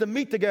continued to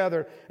meet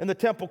together in the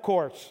temple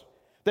courts.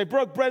 They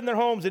broke bread in their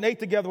homes and ate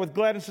together with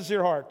glad and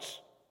sincere hearts,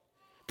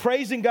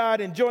 praising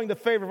God, enjoying the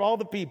favor of all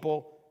the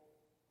people.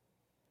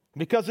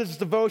 Because of his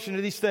devotion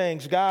to these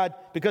things, God,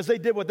 because they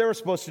did what they were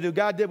supposed to do,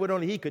 God did what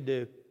only he could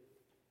do.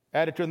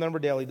 Added to the number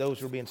daily those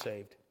who were being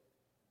saved.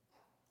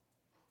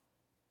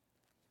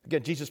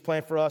 Again, Jesus'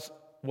 plan for us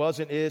was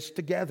and is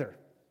together.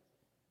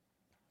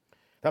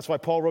 That's why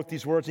Paul wrote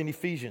these words in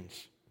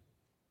Ephesians.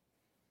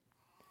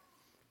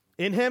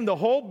 In him, the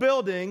whole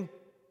building,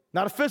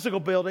 not a physical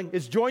building,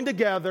 is joined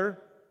together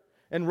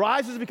and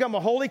rises to become a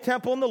holy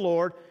temple in the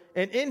Lord.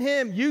 And in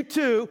him, you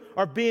too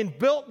are being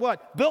built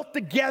what? Built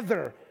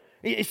together.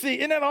 You see,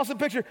 isn't that an awesome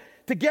picture?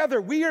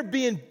 Together, we are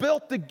being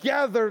built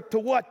together to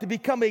what? To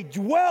become a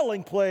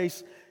dwelling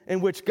place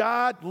in which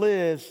God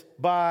lives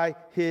by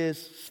his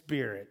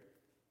Spirit.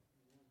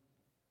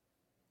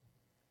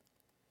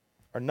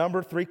 Our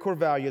number three core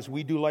value is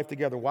we do life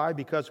together. Why?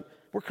 Because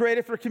we're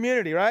created for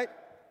community, right?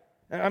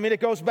 I mean, it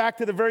goes back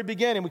to the very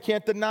beginning. We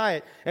can't deny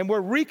it. And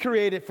we're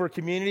recreated for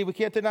community. We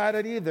can't deny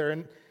that either.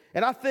 And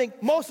I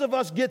think most of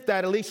us get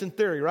that, at least in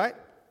theory, right?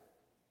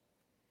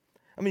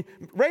 I mean,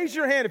 raise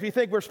your hand if you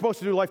think we're supposed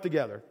to do life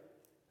together.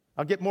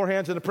 I'll get more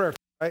hands in the prayer,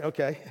 right?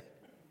 Okay.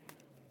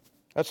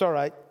 That's all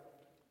right.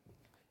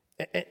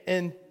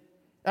 And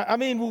I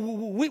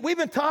mean, we've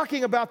been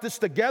talking about this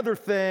together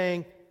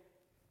thing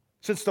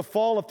since the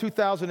fall of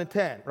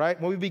 2010, right?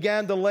 When we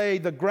began to lay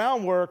the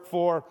groundwork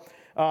for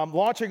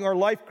launching our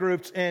life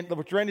groups,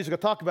 which Randy's going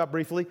to talk about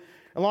briefly,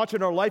 and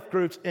launching our life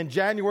groups in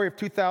January of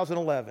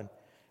 2011.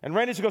 And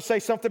Randy's going to say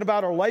something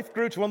about our life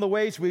groups, one of the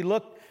ways we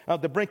look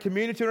to bring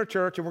community to our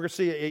church, and we're going to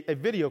see a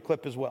video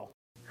clip as well.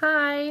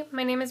 Hi,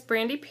 my name is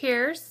Brandy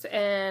Pierce,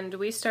 and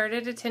we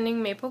started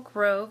attending Maple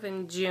Grove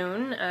in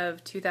June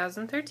of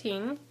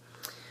 2013.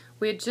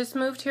 We had just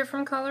moved here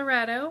from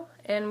Colorado,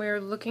 and we were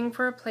looking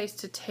for a place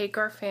to take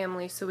our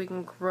family so we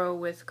can grow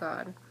with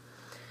God.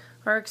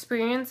 Our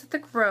experience at the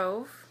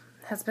Grove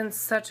has been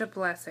such a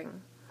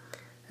blessing.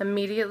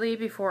 Immediately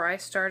before I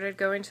started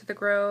going to the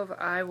Grove,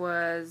 I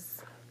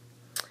was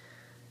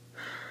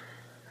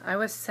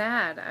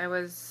sad. I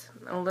was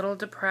a little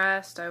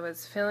depressed. I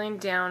was feeling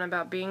down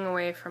about being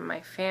away from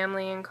my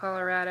family in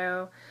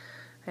Colorado.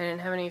 I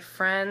didn't have any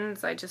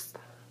friends. I just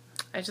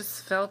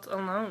felt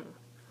alone.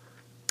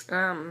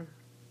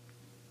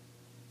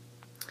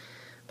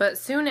 But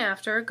soon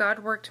after, God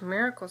worked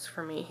miracles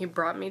for me. He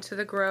brought me to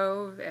the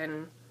Grove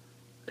and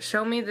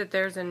showed me that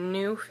there's a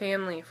new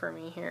family for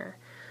me here.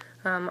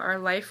 Our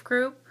life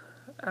group,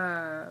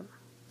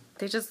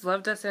 they just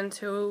loved us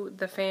into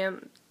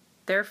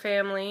their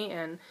family,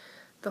 and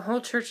the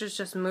whole church is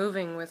just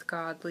moving with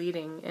God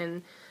leading.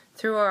 And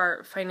through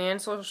our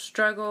financial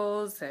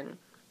struggles and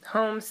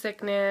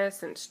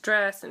homesickness and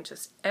stress and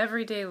just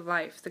everyday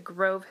life, the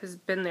Grove has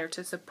been there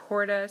to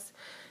support us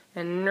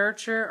and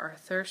nurture our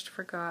thirst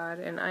for God,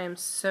 and I am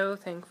so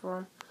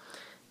thankful.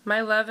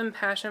 My love and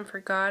passion for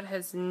God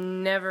has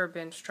never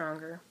been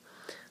stronger.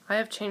 I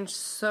have changed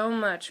so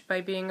much by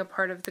being a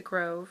part of the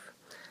Grove.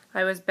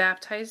 I was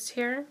baptized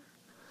here,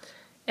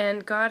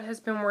 and God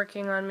has been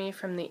working on me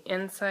from the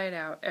inside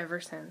out ever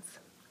since.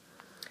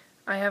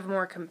 I have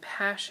more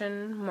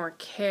compassion, more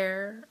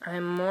care. I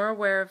am more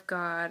aware of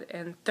God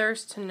and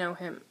thirst to know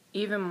Him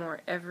even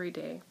more every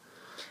day.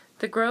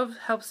 The Grove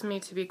helps me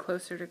to be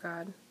closer to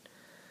God.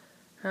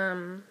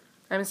 I'm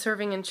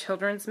serving in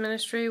children's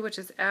ministry, which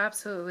is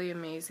absolutely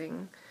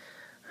amazing.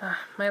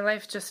 My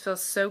life just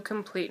feels so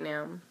complete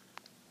now.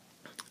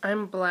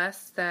 I'm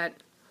blessed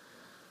that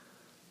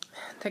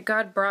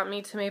God brought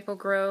me to Maple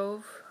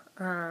Grove,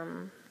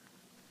 and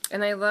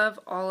I love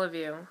all of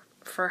you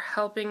for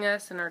helping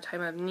us in our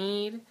time of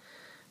need,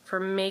 for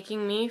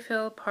making me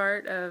feel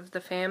part of the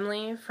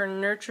family, for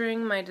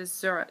nurturing my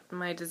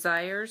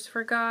desires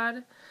for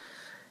God,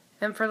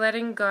 and for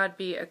letting God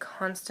be a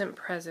constant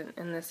present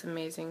in this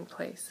amazing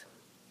place.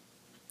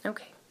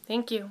 Okay,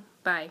 thank you.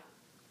 Bye.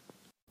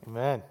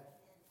 Amen.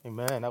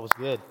 Amen. That was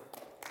good.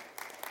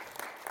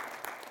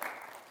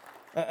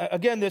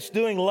 Again, this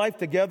doing life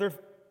together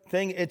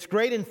thing, it's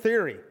great in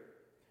theory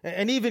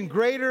and even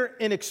greater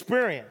in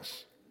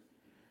experience.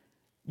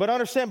 But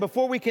understand,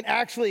 before we can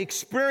actually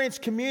experience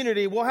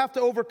community, we'll have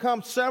to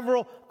overcome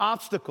several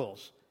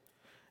obstacles.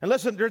 And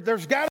listen,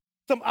 there's got to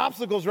be some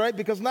obstacles, right?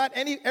 Because not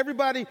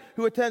everybody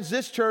who attends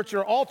this church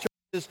or all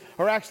churches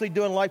are actually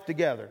doing life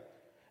together.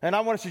 And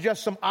I want to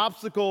suggest some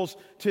obstacles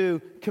to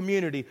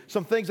community,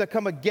 some things that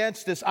come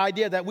against this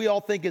idea that we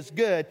all think is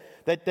good,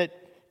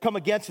 that come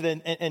against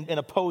it and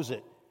oppose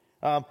it.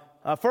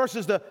 First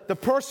is the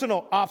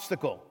personal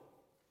obstacle.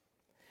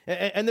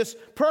 And this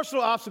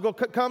personal obstacle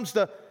comes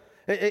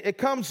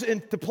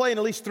into play in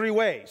at least three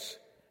ways.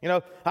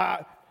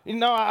 I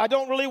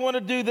don't really want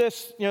to do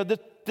this,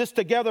 this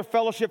together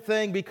fellowship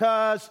thing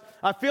because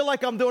I feel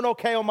like I'm doing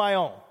okay on my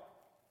own.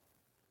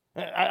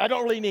 I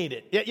don't really need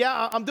it.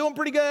 Yeah, I'm doing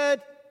pretty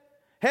good,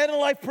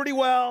 handling life pretty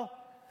well,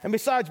 and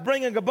besides,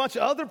 bringing a bunch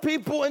of other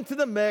people into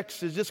the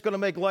mix is just going to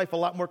make life a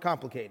lot more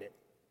complicated.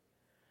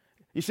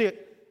 You see,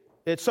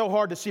 it's so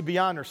hard to see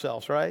beyond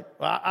ourselves, right?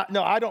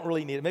 No, I don't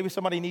really need it. Maybe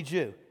somebody needs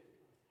you.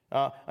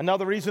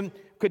 Another reason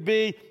could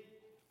be,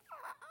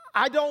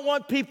 I don't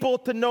want people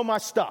to know my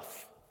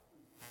stuff.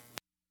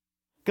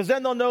 Because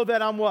then they'll know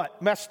that I'm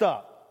what? Messed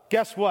up.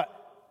 Guess what?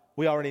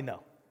 We already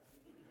know.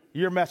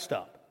 You're messed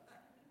up.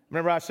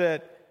 Remember I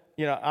said,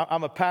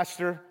 I'm a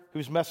pastor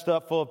who's messed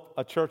up, full of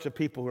a church of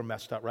people who are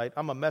messed up, right?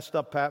 I'm a messed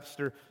up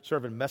pastor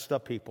serving messed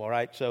up people, all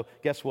right? So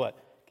guess what?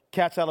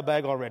 Cat's out of the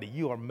bag already.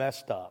 You are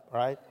messed up,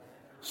 right?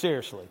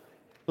 Seriously.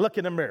 Look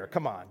in the mirror.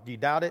 Come on. Do you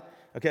doubt it?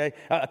 Okay.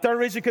 A third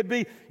reason could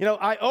be,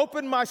 I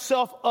opened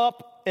myself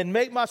up and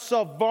made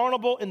myself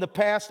vulnerable in the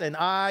past, and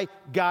I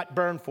got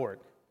burned for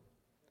it.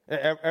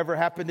 Ever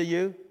happened to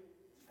you?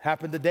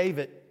 Happened to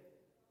David.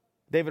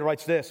 David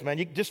writes this, man,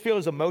 you just feel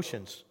his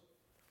emotions.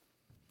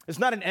 It's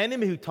not an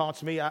enemy who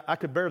taunts me. I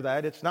could bear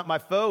that. It's not my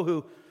foe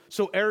who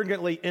so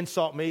arrogantly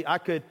insult me. I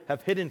could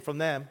have hidden from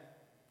them.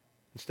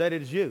 Instead,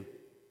 it is you,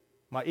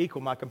 my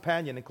equal, my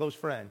companion, and close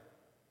friend.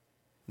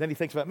 Then he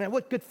thinks about, man,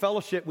 what good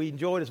fellowship we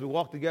enjoyed as we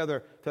walked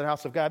together to the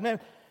house of God. Man,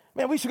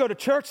 we used to go to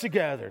church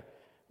together.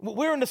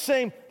 We're in the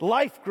same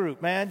life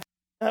group, man.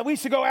 We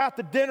used to go out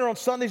to dinner on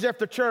Sundays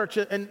after church,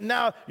 and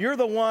now you're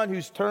the one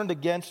who's turned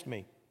against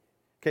me.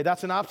 Okay,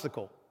 that's an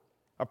obstacle,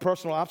 a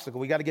personal obstacle.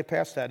 We got to get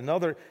past that.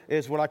 Another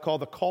is what I call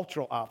the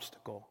cultural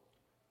obstacle.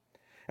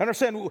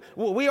 Understand,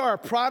 we are a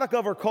product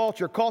of our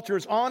culture. Culture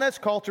is on us.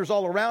 Culture is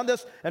all around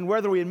us. And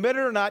whether we admit it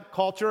or not,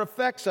 culture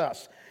affects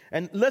us.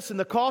 And listen,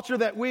 the culture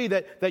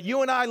that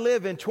you and I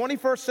live in,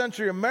 21st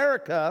century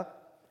America,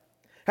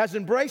 has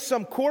embraced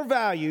some core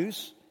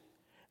values,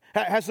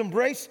 has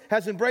embraced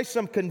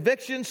some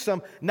convictions,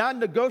 some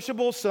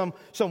non-negotiables,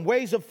 some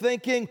ways of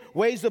thinking,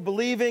 ways of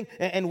believing,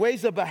 and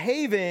ways of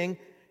behaving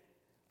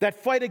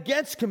that fight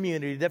against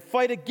community, that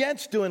fight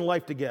against doing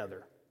life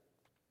together.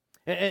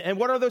 And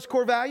what are those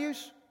core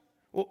values?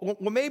 Well,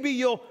 maybe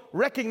you'll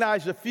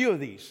recognize a few of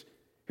these.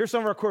 Here's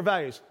some of our core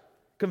values.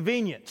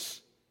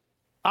 Convenience,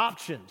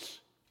 options,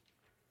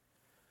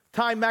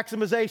 time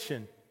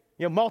maximization,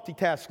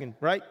 multitasking,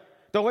 right?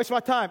 Don't waste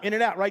my time. In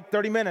and out, right?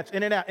 30 minutes.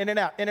 In and out, in and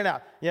out, in and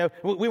out.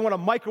 We want to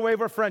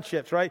microwave our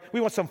friendships, right? We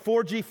want some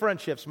 4G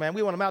friendships, man.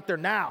 We want them out there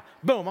now.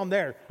 Boom, I'm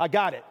there. I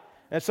got it.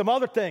 And some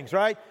other things,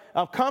 right?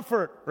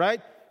 Comfort,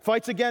 right?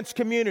 Fights against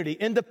community.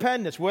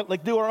 Independence. We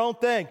do our own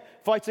thing.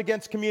 Fights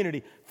against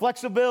community.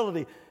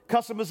 Flexibility.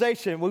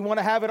 Customization. We want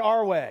to have it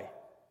our way.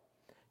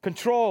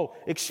 Control.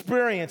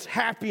 Experience.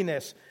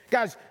 Happiness.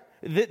 Guys,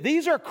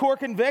 these are core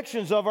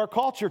convictions of our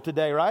culture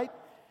today, right?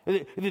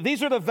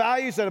 These are the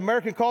values that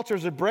American culture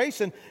has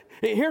embraced, and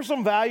here's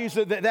some values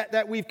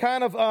that we've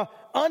kind of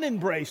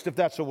unembraced, if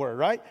that's a word,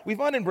 right? We've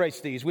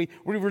unembraced these. We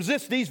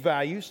resist these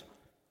values.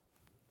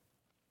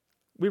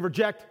 We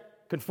reject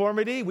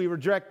conformity. We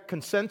reject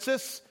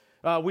consensus.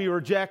 We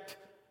reject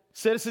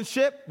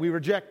citizenship. We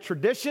reject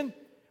tradition.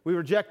 We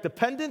reject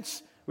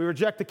dependence. We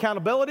reject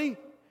accountability.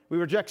 We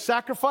reject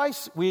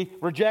sacrifice. We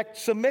reject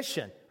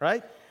submission,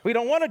 right? We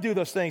don't want to do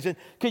those things. And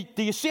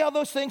do you see how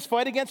those things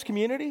fight against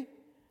community?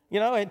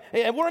 And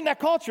we're in that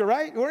culture,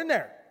 right? We're in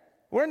there.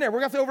 We're going to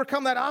have to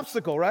overcome that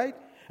obstacle, right?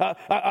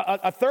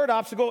 A third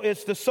obstacle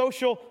is the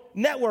social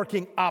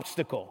networking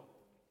obstacle.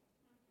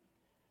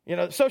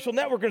 Social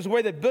networking is the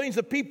way that billions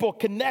of people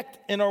connect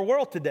in our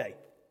world today.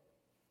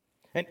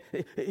 And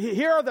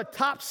here are the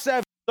top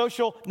 7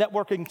 social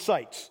networking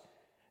sites.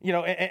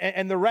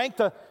 And they're ranked,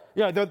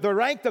 they're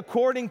ranked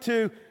according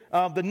to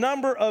the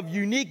number of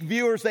unique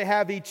viewers they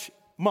have each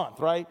month,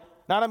 right?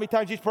 Not how many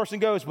times each person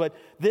goes, but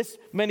this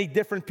many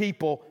different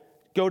people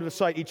go to the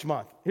site each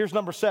month. Here's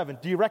number 7.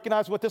 Do you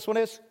recognize what this one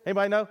is?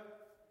 Anybody know?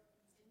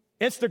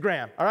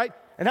 Instagram, all right?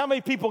 And how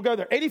many people go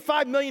there?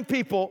 85 million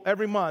people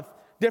every month.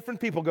 Different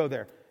people go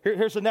there.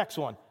 Here's the next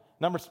one.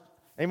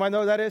 Anybody know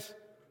what that is?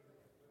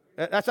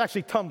 That's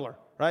actually Tumblr,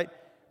 right?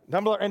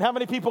 Tumblr. And how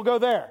many people go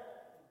there?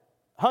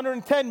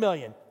 110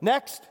 million.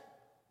 Next.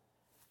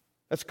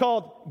 It's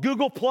called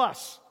Google+.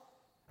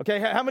 Okay,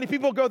 how many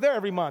people go there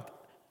every month?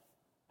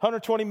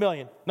 120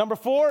 million. Number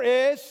 4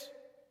 is,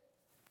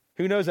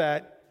 who knows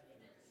that?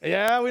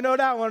 Yeah, we know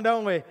that one,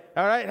 don't we?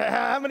 All right,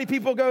 how many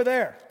people go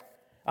there?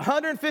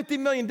 150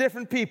 million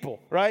different people,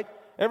 right?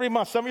 Every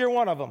month. Some of you are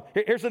one of them.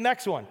 Here's the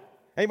next one.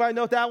 Anybody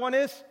know what that one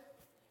is?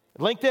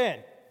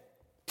 LinkedIn.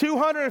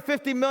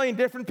 250 million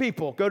different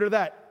people go to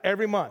that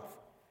every month.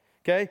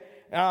 Okay?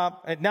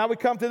 And now we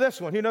come to this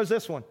one. Who knows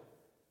this one?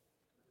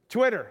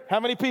 Twitter. How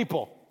many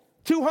people?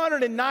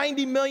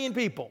 290 million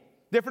people.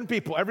 Different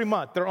people every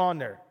month. They're on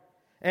there.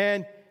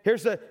 And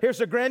here's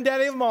the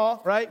granddaddy of them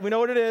all, right? We know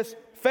what it is.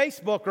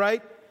 Facebook,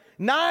 right?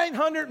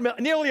 900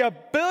 million, nearly 1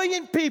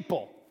 billion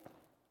people.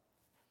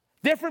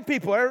 Different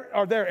people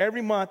are there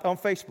every month on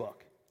Facebook.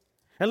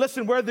 And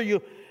listen, whether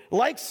you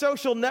like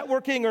social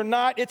networking or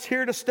not, it's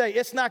here to stay.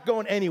 It's not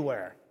going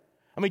anywhere.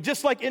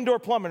 Just like indoor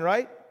plumbing,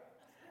 right?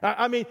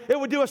 It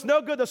would do us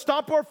no good to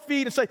stomp our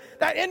feet and say,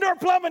 that indoor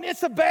plumbing,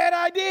 it's a bad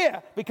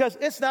idea, because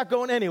it's not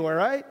going anywhere,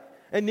 right?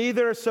 And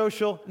neither is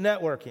social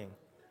networking.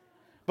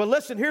 But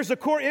listen, here's the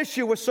core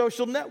issue with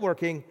social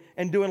networking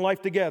and doing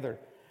life together.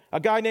 A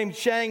guy named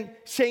Shane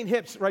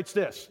Hipps writes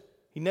this.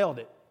 He nailed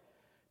it.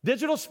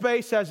 Digital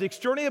space has the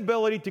extraordinary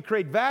ability to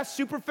create vast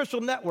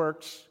superficial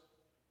networks,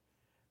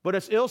 but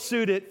it's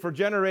ill-suited for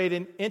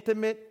generating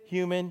intimate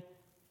human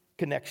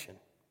connection.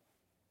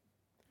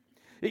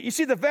 You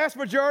see, the vast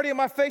majority of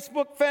my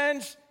Facebook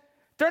fans,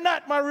 they're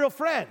not my real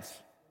friends.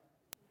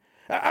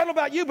 I don't know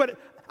about you, but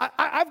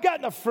I've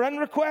gotten a friend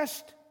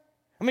request.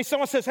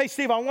 Someone says, hey,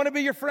 Steve, I want to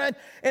be your friend,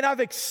 and I've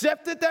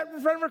accepted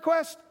that friend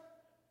request,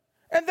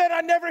 and then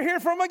I never hear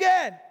from them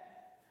again.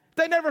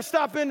 They never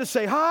stop in to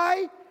say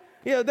hi.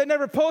 They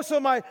never post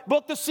on my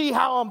book to see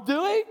how I'm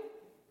doing.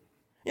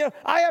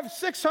 I have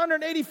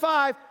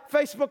 685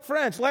 Facebook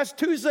friends. Last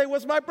Tuesday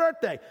was my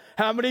birthday.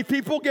 How many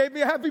people gave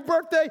me a happy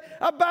birthday?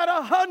 About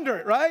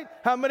 100, right?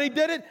 How many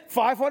did it?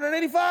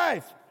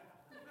 585.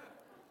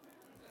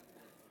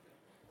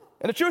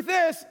 And the truth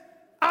is,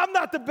 I'm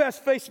not the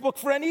best Facebook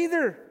friend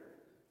either.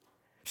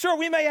 Sure,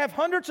 we may have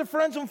hundreds of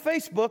friends on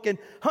Facebook and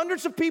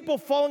hundreds of people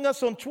following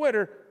us on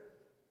Twitter,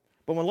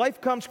 but when life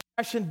comes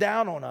crashing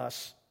down on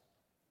us,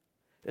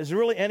 is there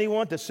really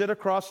anyone to sit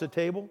across the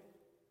table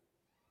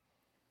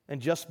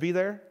and just be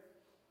there?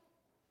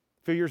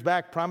 A few years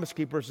back, Promise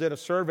Keepers did a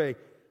survey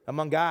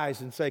among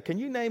guys and say, can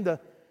you name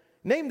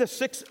the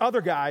 6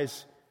 other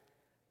guys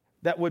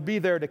that would be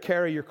there to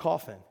carry your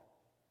coffin?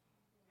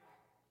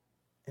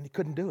 And he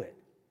couldn't do it.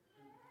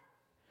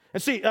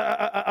 And see,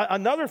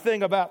 another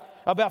thing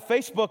about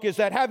Facebook is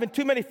that having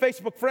too many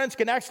Facebook friends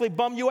can actually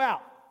bum you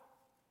out.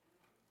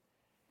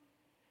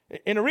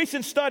 In a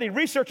recent study,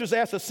 researchers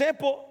asked a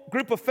sample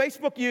group of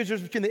Facebook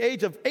users between the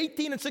age of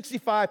 18 and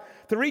 65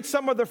 to read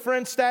some of their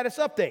friends' status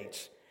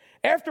updates.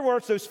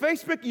 Afterwards, those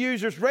Facebook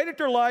users rated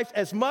their lives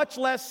as much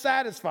less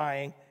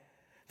satisfying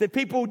than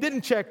people who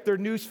didn't check their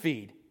news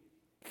feed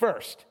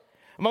first.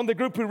 Among the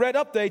group who read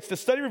updates, the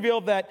study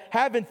revealed that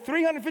having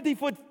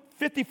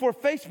 354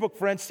 Facebook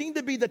friends seemed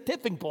to be the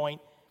tipping point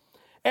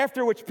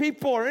after which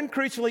people are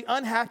increasingly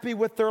unhappy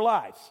with their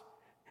lives.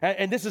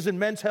 And this is in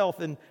Men's Health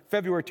in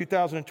February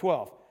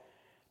 2012.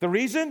 The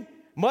reason?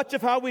 Much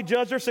of how we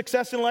judge our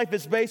success in life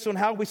is based on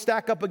how we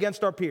stack up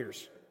against our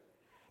peers.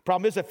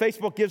 Problem is that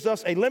Facebook gives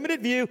us a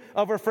limited view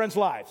of our friends'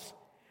 lives.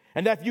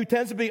 And that view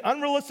tends to be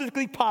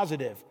unrealistically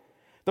positive.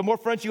 The more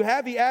friends you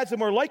have, he adds, the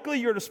more likely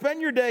you're to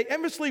spend your day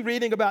endlessly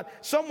reading about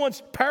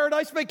someone's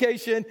paradise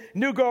vacation,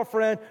 new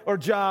girlfriend, or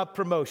job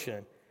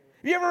promotion.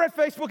 You ever read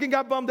Facebook and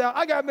got bummed out?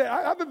 I got to admit,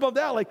 I've been bummed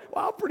out. Like,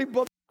 well, I'm pretty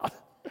bummed out.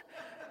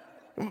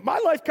 My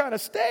life kind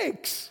of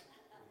stinks.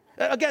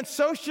 Again,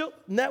 social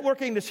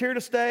networking is here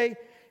to stay.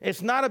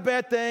 It's not a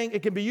bad thing.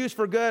 It can be used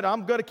for good.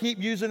 I'm going to keep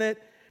using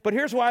it. But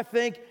here's why I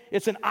think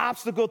it's an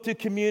obstacle to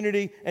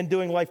community and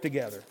doing life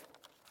together.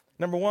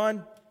 Number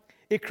one,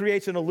 it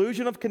creates an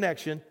illusion of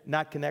connection,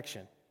 not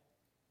connection,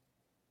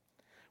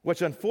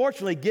 which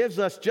unfortunately gives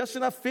us just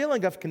enough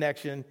feeling of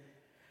connection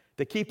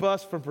to keep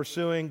us from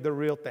pursuing the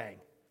real thing.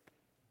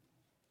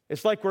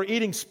 It's like we're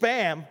eating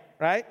Spam,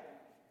 right?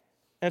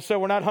 And so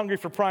we're not hungry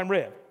for prime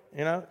rib.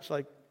 You know, it's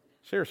like,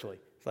 seriously,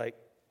 it's like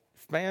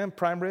Spam,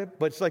 prime rib,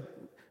 but it's like,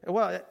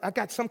 well, I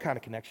got some kind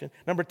of connection.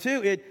 Number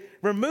two, it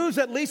removes,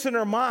 at least in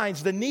our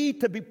minds, the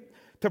need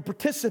to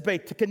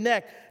participate, to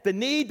connect, the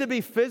need to be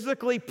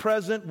physically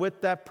present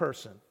with that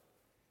person.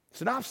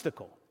 It's an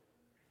obstacle.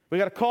 We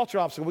got a culture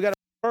obstacle. We got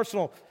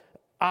personal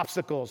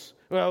obstacles.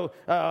 Well,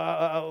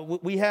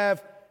 we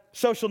have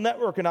social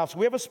networking obstacles.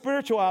 We have a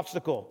spiritual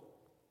obstacle.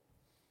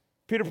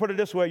 Peter put it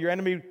this way: your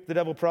enemy, the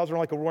devil, prowls around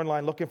like a roaring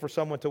lion looking for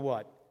someone to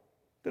what?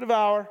 To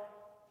devour.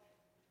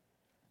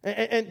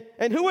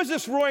 And who is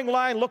this roaring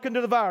lion looking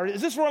to devour?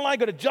 Is this roaring lion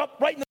going to jump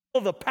right in the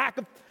middle of the pack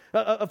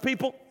of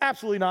people?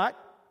 Absolutely not.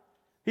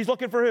 He's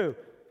looking for who?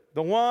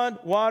 The one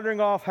wandering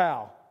off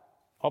how?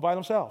 All by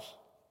themselves.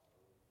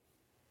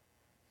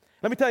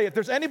 Let me tell you, if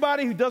there's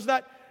anybody who does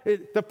not,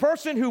 the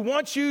person who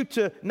wants you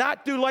to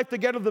not do life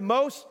together the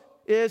most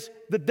is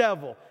the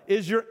devil,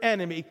 is your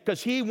enemy,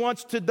 because he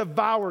wants to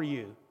devour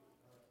you.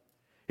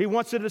 He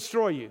wants to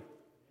destroy you.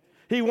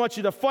 He wants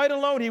you to fight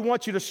alone. He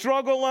wants you to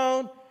struggle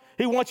alone.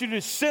 He wants you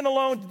to sin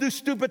alone, to do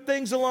stupid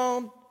things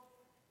alone.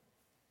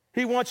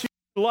 He wants you to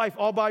do life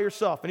all by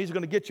yourself, and he's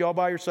going to get you all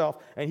by yourself,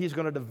 and he's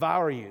going to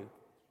devour you.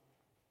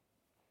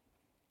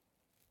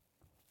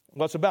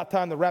 Well, it's about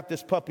time to wrap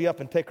this puppy up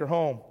and take her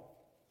home.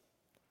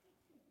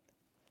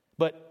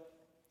 But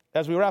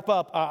as we wrap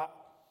up,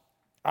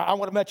 I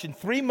want to mention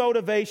 3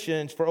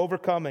 motivations for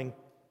overcoming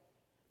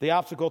the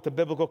obstacle to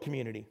biblical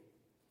community.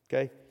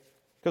 Okay?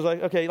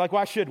 Because,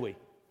 why should we?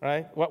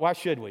 Right? Why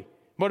should we?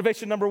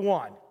 Motivation number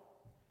 1.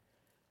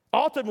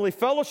 Ultimately,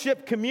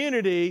 fellowship,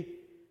 community,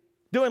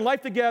 doing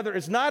life together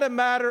is not a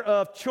matter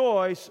of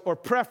choice or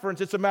preference.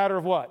 It's a matter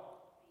of what?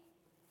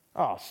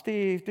 Oh,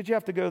 Steve, did you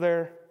have to go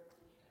there?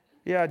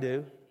 Yeah, I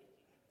do.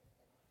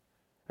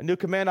 A new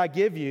command I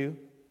give you,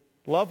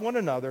 love one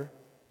another.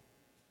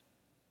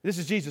 This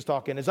is Jesus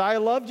talking. As I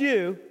loved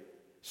you,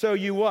 so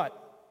you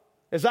what?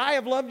 As I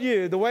have loved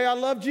you, the way I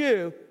loved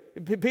you.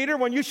 Peter,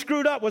 when you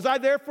screwed up, was I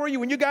there for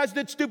you? When you guys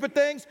did stupid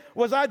things,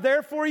 was I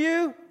there for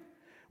you?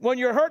 When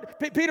you're hurt,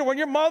 Peter, when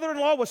your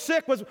mother-in-law was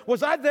sick,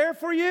 was I there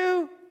for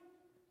you?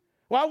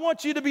 Well, I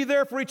want you to be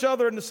there for each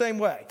other in the same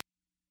way.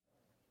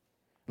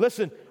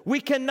 Listen,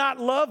 we cannot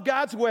love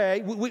God's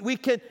way. We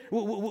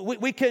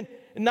can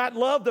not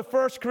love the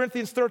 1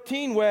 Corinthians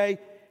 13 way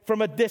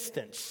from a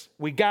distance.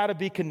 We got to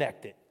be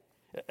connected.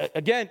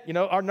 Again,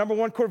 our number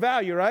 1 core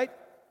value, right?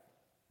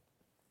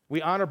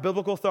 We honor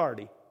biblical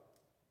authority.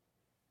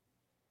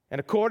 And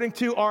according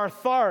to our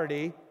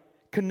authority,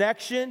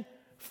 connection,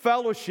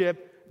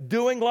 fellowship,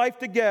 doing life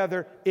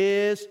together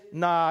is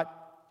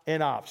not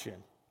an option.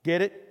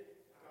 Get it?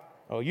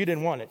 Oh, you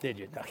didn't want it, did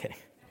you? Okay.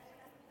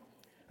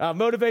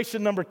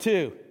 Motivation number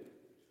 2.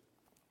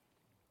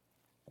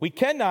 We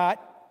cannot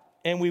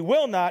and we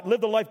will not live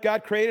the life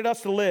God created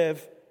us to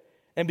live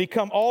and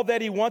become all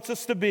that he wants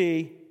us to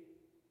be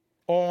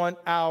on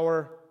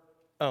our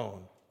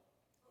own.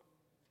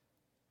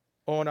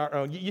 On our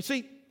own. You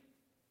see,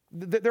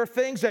 there are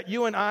things that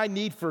you and I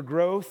need for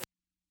growth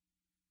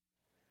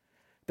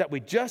that we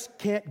just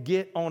can't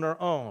get on our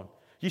own.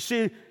 You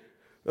see,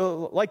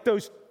 like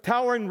those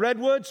towering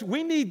redwoods,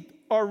 we need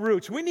our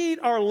roots. We need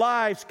our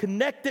lives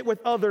connected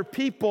with other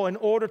people in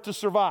order to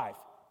survive.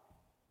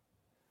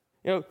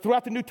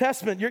 Throughout the New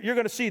Testament, you're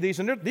going to see these,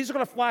 and these are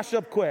going to flash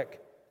up quick.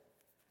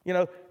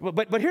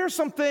 But here's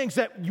some things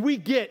that we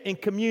get in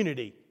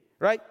community,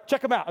 right?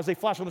 Check them out as they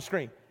flash on the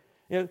screen.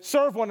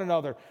 Serve one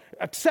another,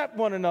 accept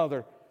one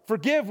another,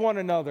 forgive one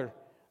another,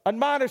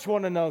 admonish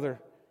one another,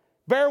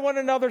 bear one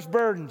another's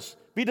burdens,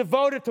 be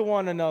devoted to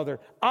one another,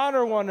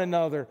 honor one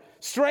another,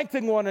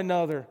 strengthen one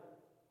another,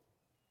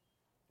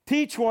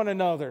 teach one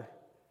another,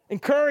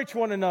 encourage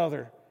one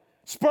another,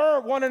 spur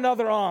one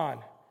another on,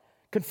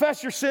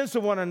 confess your sins to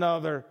one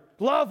another,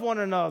 love one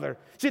another.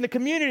 See, the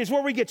community is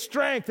where we get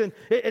strength, and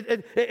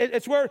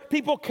it's where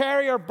people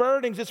carry our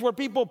burdens. It's where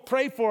people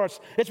pray for us.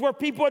 It's where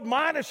people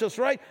admonish us,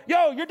 right?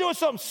 Yo, you're doing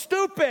something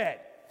stupid.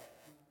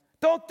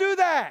 Don't do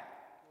that.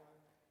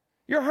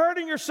 You're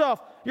hurting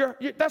yourself.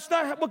 That's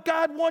not what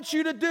God wants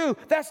you to do.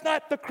 That's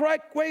not the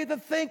correct way to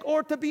think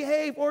or to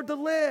behave or to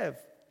live.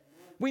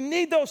 We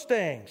need those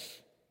things.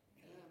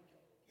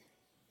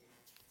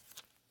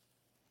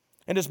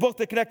 In his book,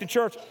 The Connected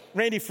Church,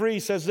 Randy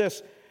Fries says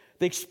this: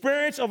 the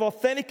experience of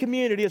authentic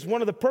community is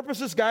one of the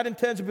purposes God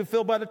intends to be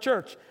fulfilled by the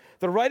church.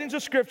 The writings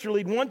of Scripture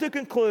lead one to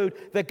conclude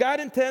that God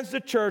intends the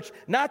church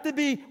not to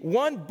be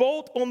one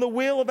bolt on the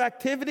wheel of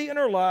activity in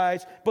our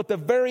lives, but the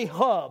very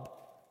hub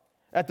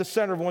at the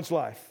center of one's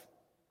life.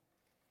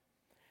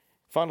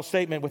 Final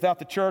statement: without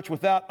the church,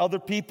 without other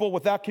people,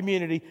 without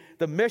community,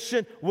 the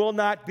mission will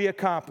not be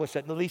accomplished,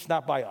 at least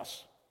not by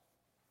us.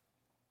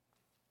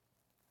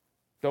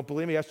 Don't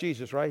believe me? Ask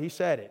Jesus, right? He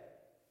said it.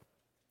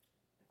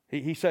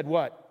 He said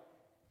what?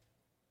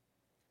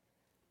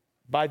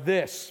 By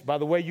this, by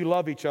the way you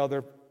love each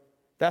other,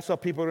 that's how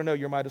people are going to know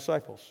you're my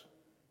disciples.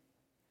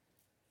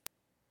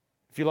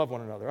 If you love one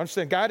another.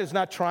 Understand, God is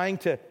not trying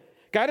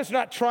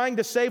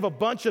to save a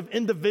bunch of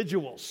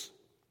individuals.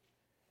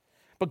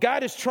 But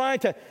God is trying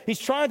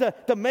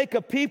to make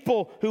a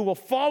people who will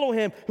follow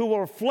him, who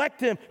will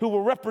reflect him, who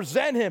will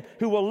represent him,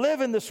 who will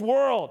live in this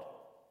world.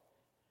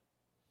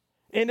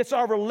 And it's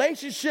our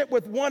relationship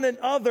with one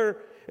another.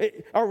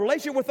 Our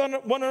relationship with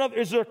one another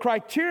is the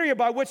criteria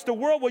by which the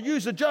world will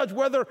use to judge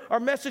whether our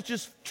message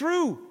is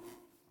true.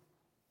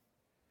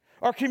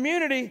 Our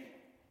community,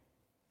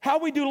 how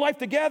we do life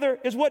together,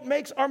 is what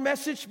makes our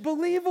message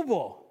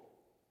believable.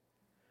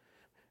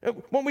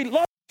 When we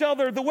love each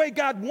other the way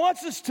God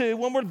wants us to,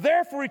 when we're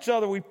there for each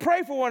other, we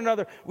pray for one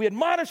another, we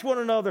admonish one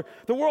another,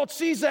 the world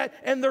sees that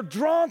and they're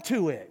drawn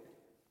to it.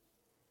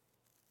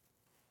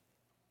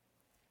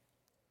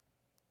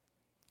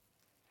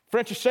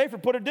 Francis Schaeffer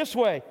put it this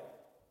way: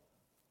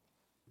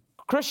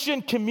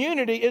 Christian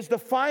community is the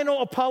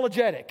final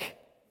apologetic.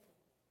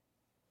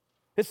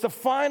 It's the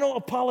final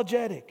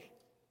apologetic.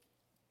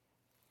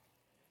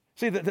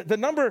 See, the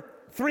number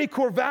 3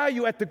 core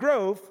value at the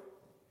Grove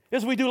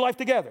is we do life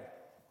together.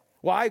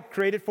 Why?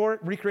 Created for it,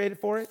 recreated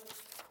for it.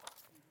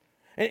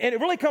 And it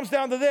really comes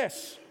down to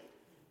this.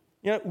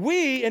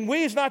 We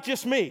is not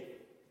just me.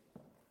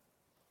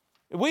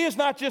 We is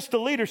not just the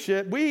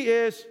leadership. We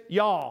is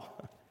y'all.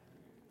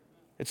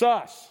 It's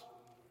us.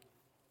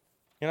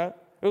 We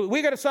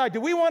got to decide, do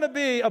we want to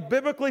be a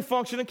biblically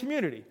functioning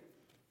community?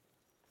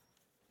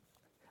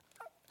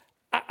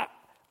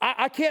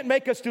 I can't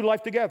make us do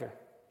life together.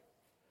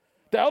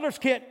 The elders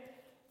can't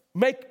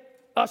make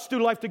us do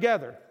life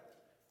together.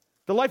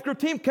 The life group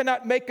team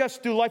cannot make us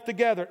do life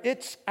together.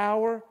 It's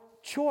our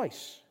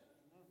choice.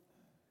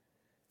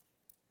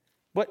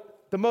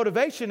 But the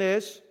motivation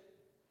is,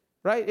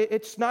 right,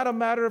 it's not a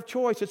matter of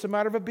choice. It's a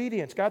matter of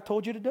obedience. God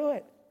told you to do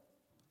it.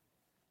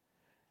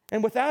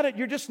 And without it,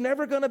 you're just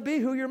never going to be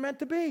who you're meant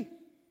to be.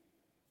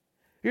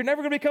 You're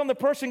never going to become the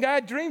person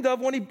God dreamed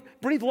of when he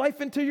breathed life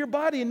into your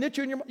body and knit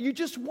you in your mind. You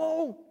just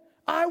won't.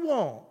 I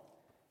won't.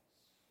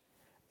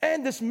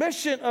 And this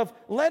mission of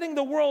letting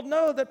the world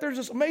know that there's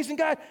this amazing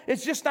God,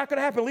 it's just not going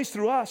to happen, at least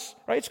through us,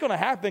 right? It's going to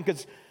happen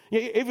because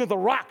even the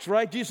rocks,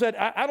 right? Jesus said,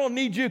 I don't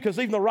need you because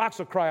even the rocks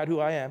will cry out who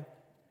I am.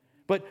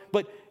 But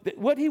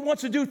what he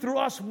wants to do through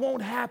us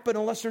won't happen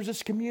unless there's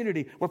this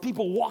community where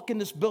people walk in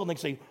this building and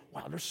say,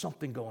 wow, there's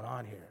something going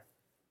on here.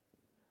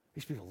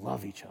 These people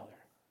love each other.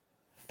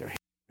 They're here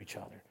for each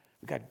other.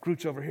 We've got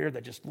groups over here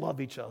that just love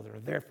each other and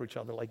are there for each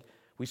other, like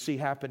we see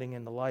happening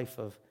in the life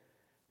of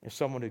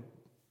someone who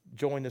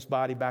joined this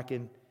body back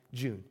in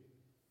June.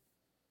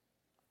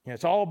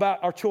 It's all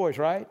about our choice,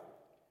 right?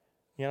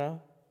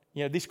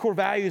 These core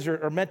values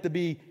are meant to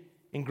be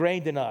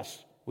ingrained in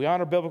us. We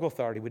honor biblical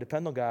authority, we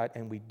depend on God,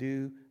 and we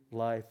do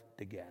life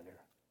together.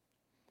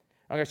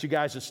 I guess you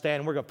guys just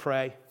stand and we're going to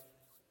pray.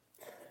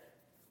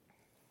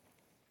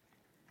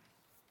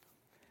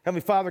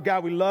 Heavenly Father,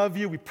 God, we love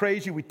you, we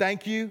praise you, we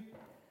thank you.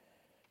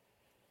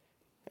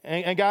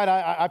 And God,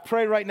 I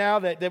pray right now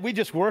that we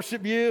just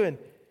worship you.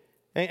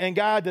 And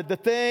God, the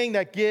thing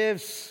that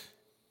gives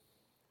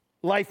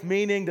life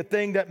meaning, the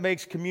thing that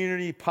makes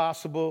community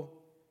possible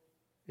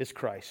is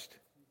Christ.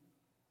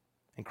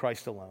 And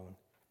Christ alone.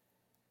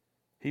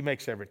 He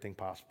makes everything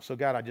possible. So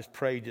God, I just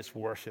pray you just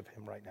worship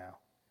him right now.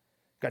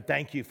 God,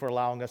 thank you for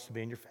allowing us to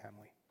be in your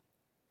family.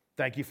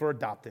 Thank you for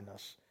adopting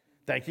us.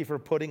 Thank you for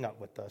putting up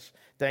with us.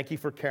 Thank you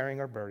for carrying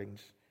our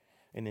burdens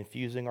and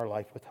infusing our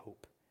life with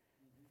hope.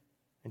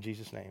 In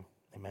Jesus' name,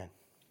 amen.